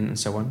joke and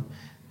so on.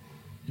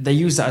 They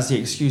use that as the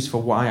excuse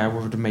for why I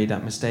would have made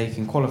that mistake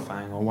in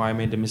qualifying, or why I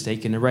made the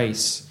mistake in the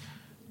race.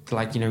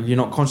 You're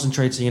not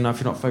concentrating enough,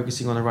 you're not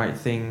focusing on the right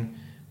thing.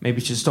 Maybe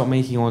you should stop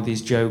making all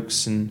these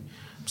jokes and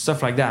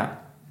stuff like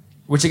that.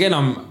 Which again,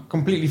 I'm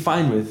completely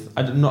fine with.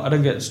 I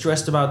don't get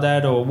stressed about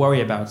that or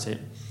worry about it.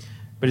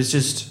 But it's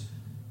just,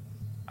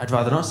 I'd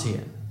rather not see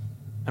it.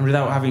 And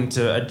without having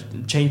to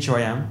change who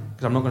I am,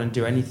 because I'm not going to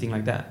do anything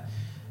like that.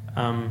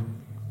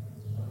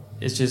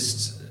 It's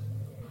just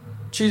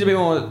choose a bit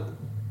more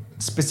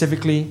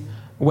specifically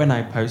when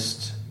I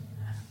post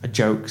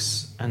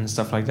jokes and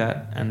stuff like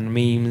that, and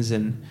memes,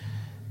 and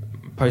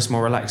post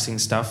more relaxing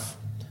stuff,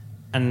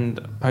 and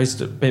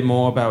post a bit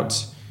more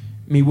about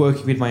me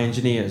working with my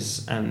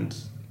engineers and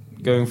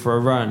going for a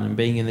run and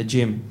being in the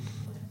gym,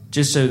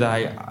 just so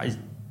that I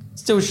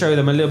still show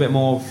them a little bit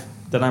more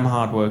that I'm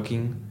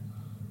hardworking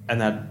and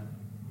that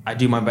I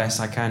do my best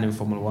I can in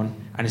Formula One,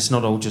 and it's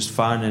not all just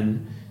fun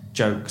and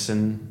jokes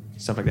and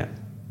stuff like that.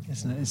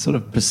 It's sort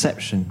of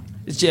perception.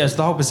 It's just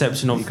the whole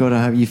perception of You've got to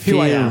have you feel.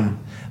 who I am.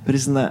 But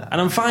isn't that?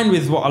 And I'm fine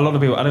with what a lot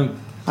of people.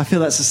 I feel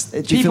that's.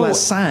 Do you feel that's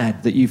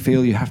sad that you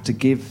feel you have to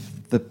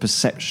give the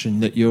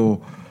perception that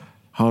you're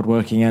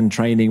hardworking and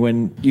training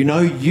when you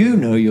know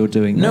you're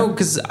doing that? No,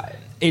 because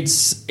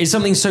it's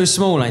something so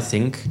small. I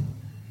think,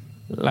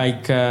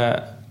 like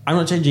I'm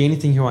not changing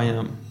anything who I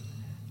am.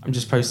 I'm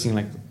just posting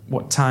like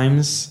what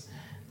times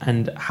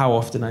and how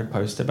often I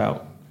post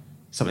about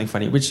something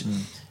funny, which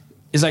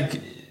is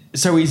like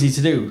so easy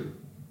to do.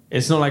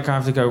 It's not like I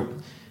have to go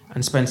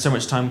and spend so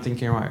much time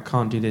thinking, right, I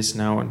can't do this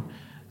now and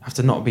I have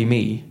to not be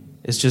me.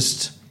 It's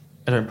just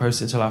I don't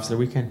post it until after the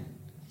weekend.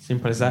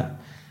 Simple as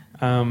that.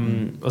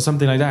 Or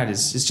something like that.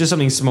 It's just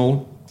something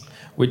small,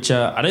 which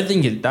I don't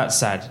think that's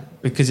sad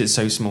because it's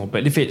so small.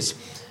 But if it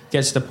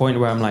gets to the point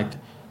where I'm like,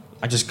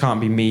 I just can't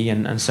be me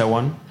and so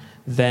on,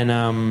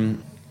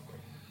 then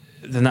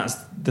that's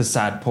the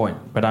sad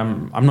point. But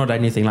I'm not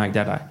anything like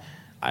that.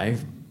 I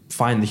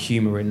find the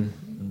humour in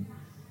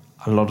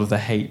a lot of the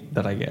hate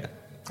that I get.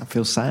 I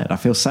feel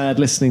sad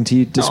listening to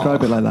you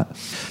describe it like that.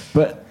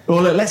 But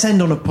well, let's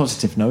end on a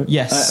positive note.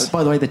 Yes.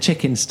 By the way, the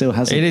chicken still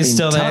hasn't been touched. It is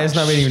still there. It's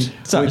not been even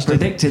touched. We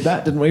predicted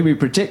that, didn't we? We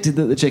predicted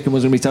that the chicken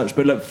was going to be touched.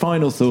 But look,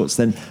 final thoughts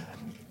then.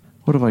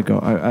 What have I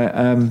got?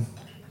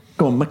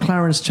 Go on,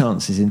 McLaren's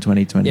chances in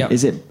 2020. Yep.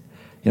 Is it,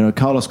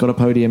 Carlos got a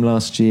podium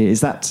last year.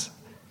 Is that,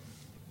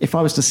 if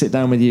I was to sit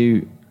down with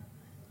you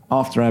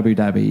after Abu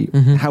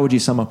Dhabi, how would you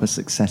sum up a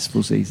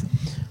successful season?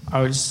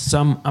 I would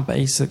sum up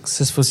a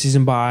successful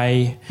season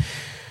by,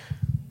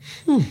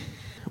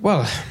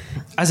 well,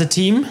 as a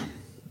team,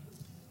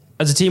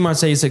 I'd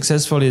say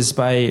successful is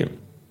by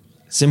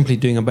simply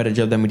doing a better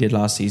job than we did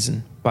last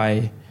season,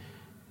 by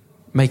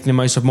making the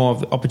most of more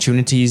of the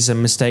opportunities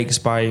and mistakes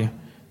by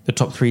the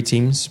top 3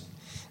 teams,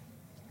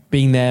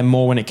 being there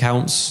more when it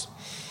counts,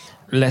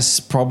 less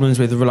problems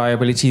with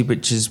reliability,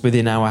 which is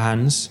within our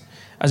hands.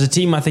 As a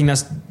team, I think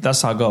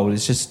that's our goal.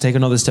 It's just to take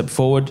another step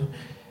forward,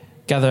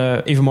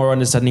 gather even more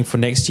understanding for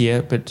next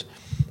year, but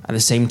at the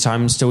same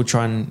time, still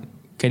try and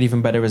get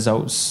even better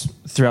results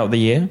throughout the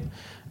year.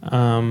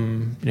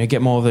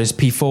 Get more of those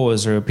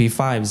P4s or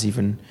P5s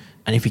even,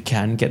 and if we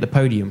can, get the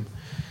podium.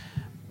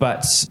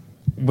 But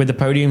with the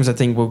podiums, I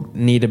think we'll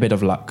need a bit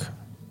of luck.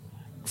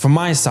 From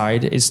my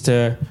side, is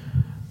to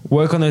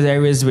work on those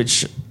areas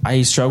which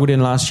I struggled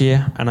in last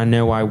year, and I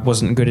know I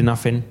wasn't good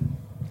enough in.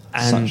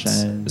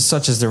 And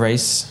such as the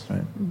race,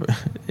 right.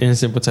 In a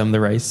simple term, the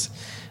race.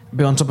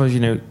 But on top of,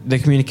 the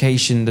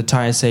communication, the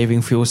tyre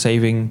saving, fuel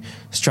saving,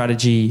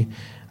 strategy,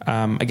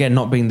 again,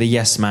 not being the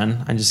yes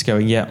man and just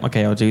going, yeah,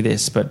 okay, I'll do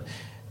this, but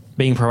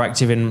being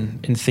proactive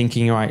in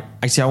thinking, right,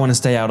 actually, I want to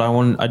stay out. I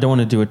don't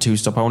want to do a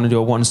 2-stop. I want to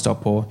do a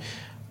 1-stop. Or,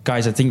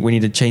 guys, I think we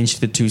need to change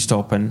to the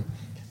 2-stop, and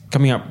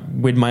coming up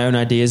with my own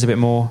ideas a bit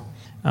more.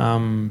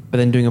 But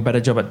then doing a better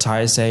job at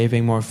tyre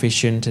saving, more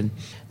efficient, and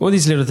all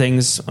these little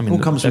things. I mean, all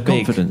comes with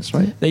confidence,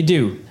 right? They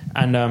do.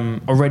 And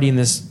already in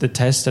the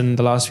test and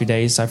the last few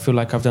days, I feel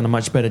like I've done a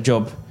much better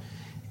job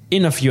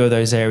in a few of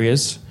those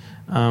areas,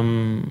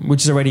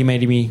 which has already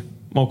made me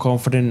more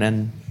confident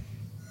and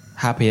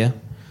happier.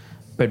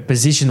 But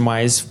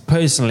position-wise,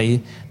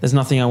 personally, there's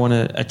nothing I want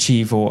to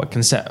achieve or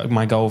can set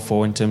my goal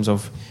for in terms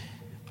of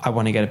I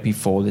want to get a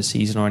P4 this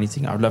season or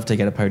anything. I would love to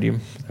get a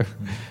podium.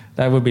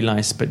 That would be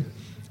nice. But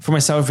for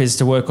myself is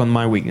to work on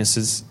my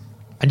weaknesses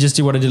and just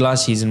do what I did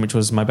last season, which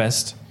was my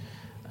best.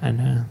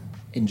 And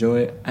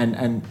enjoy it.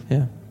 And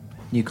yeah.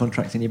 New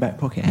contract in your back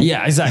pocket.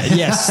 Yeah, exactly.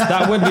 Yes,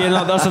 that would be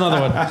that's another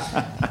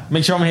one.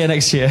 Make sure I'm here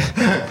next year.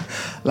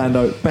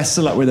 Lando, best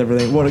of luck with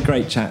everything. What a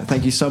great chat.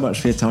 Thank you so much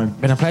for your time.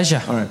 Been a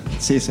pleasure. All right.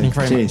 See you soon.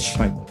 Thank you very much.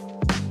 Bye.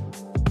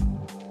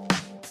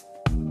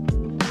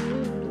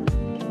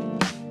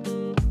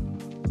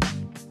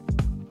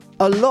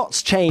 A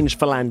lot's changed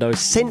for Lando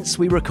since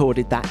we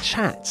recorded that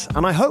chat,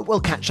 and I hope we'll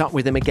catch up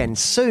with him again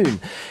soon.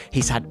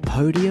 He's had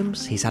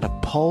podiums, he's had a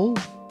pole,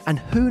 and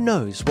who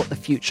knows what the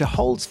future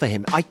holds for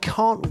him. I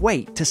can't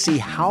wait to see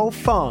how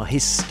far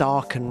his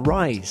star can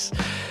rise.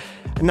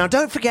 Now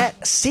don't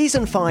forget,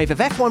 Season 5 of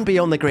F1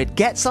 Beyond the Grid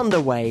gets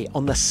underway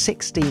on the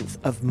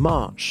 16th of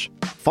March.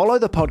 Follow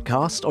the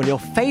podcast on your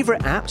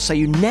favourite app so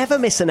you never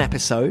miss an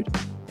episode.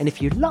 And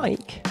if you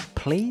like,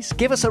 please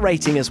give us a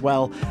rating as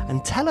well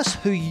and tell us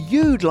who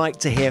you'd like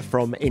to hear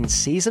from in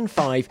Season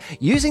 5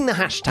 using the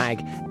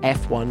hashtag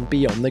F1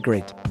 Beyond the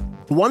Grid.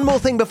 One more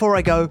thing before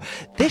I go.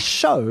 This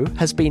show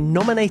has been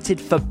nominated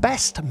for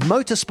Best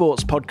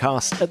Motorsports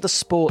Podcast at the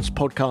Sports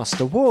Podcast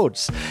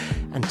Awards.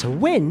 And to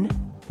win,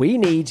 we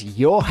need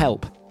your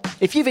help.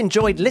 If you've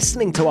enjoyed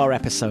listening to our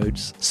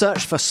episodes,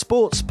 search for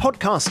Sports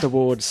Podcast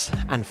Awards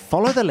and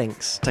follow the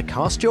links to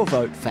cast your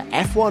vote for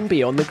F1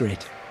 Beyond the Grid.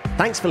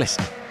 Thanks for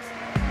listening.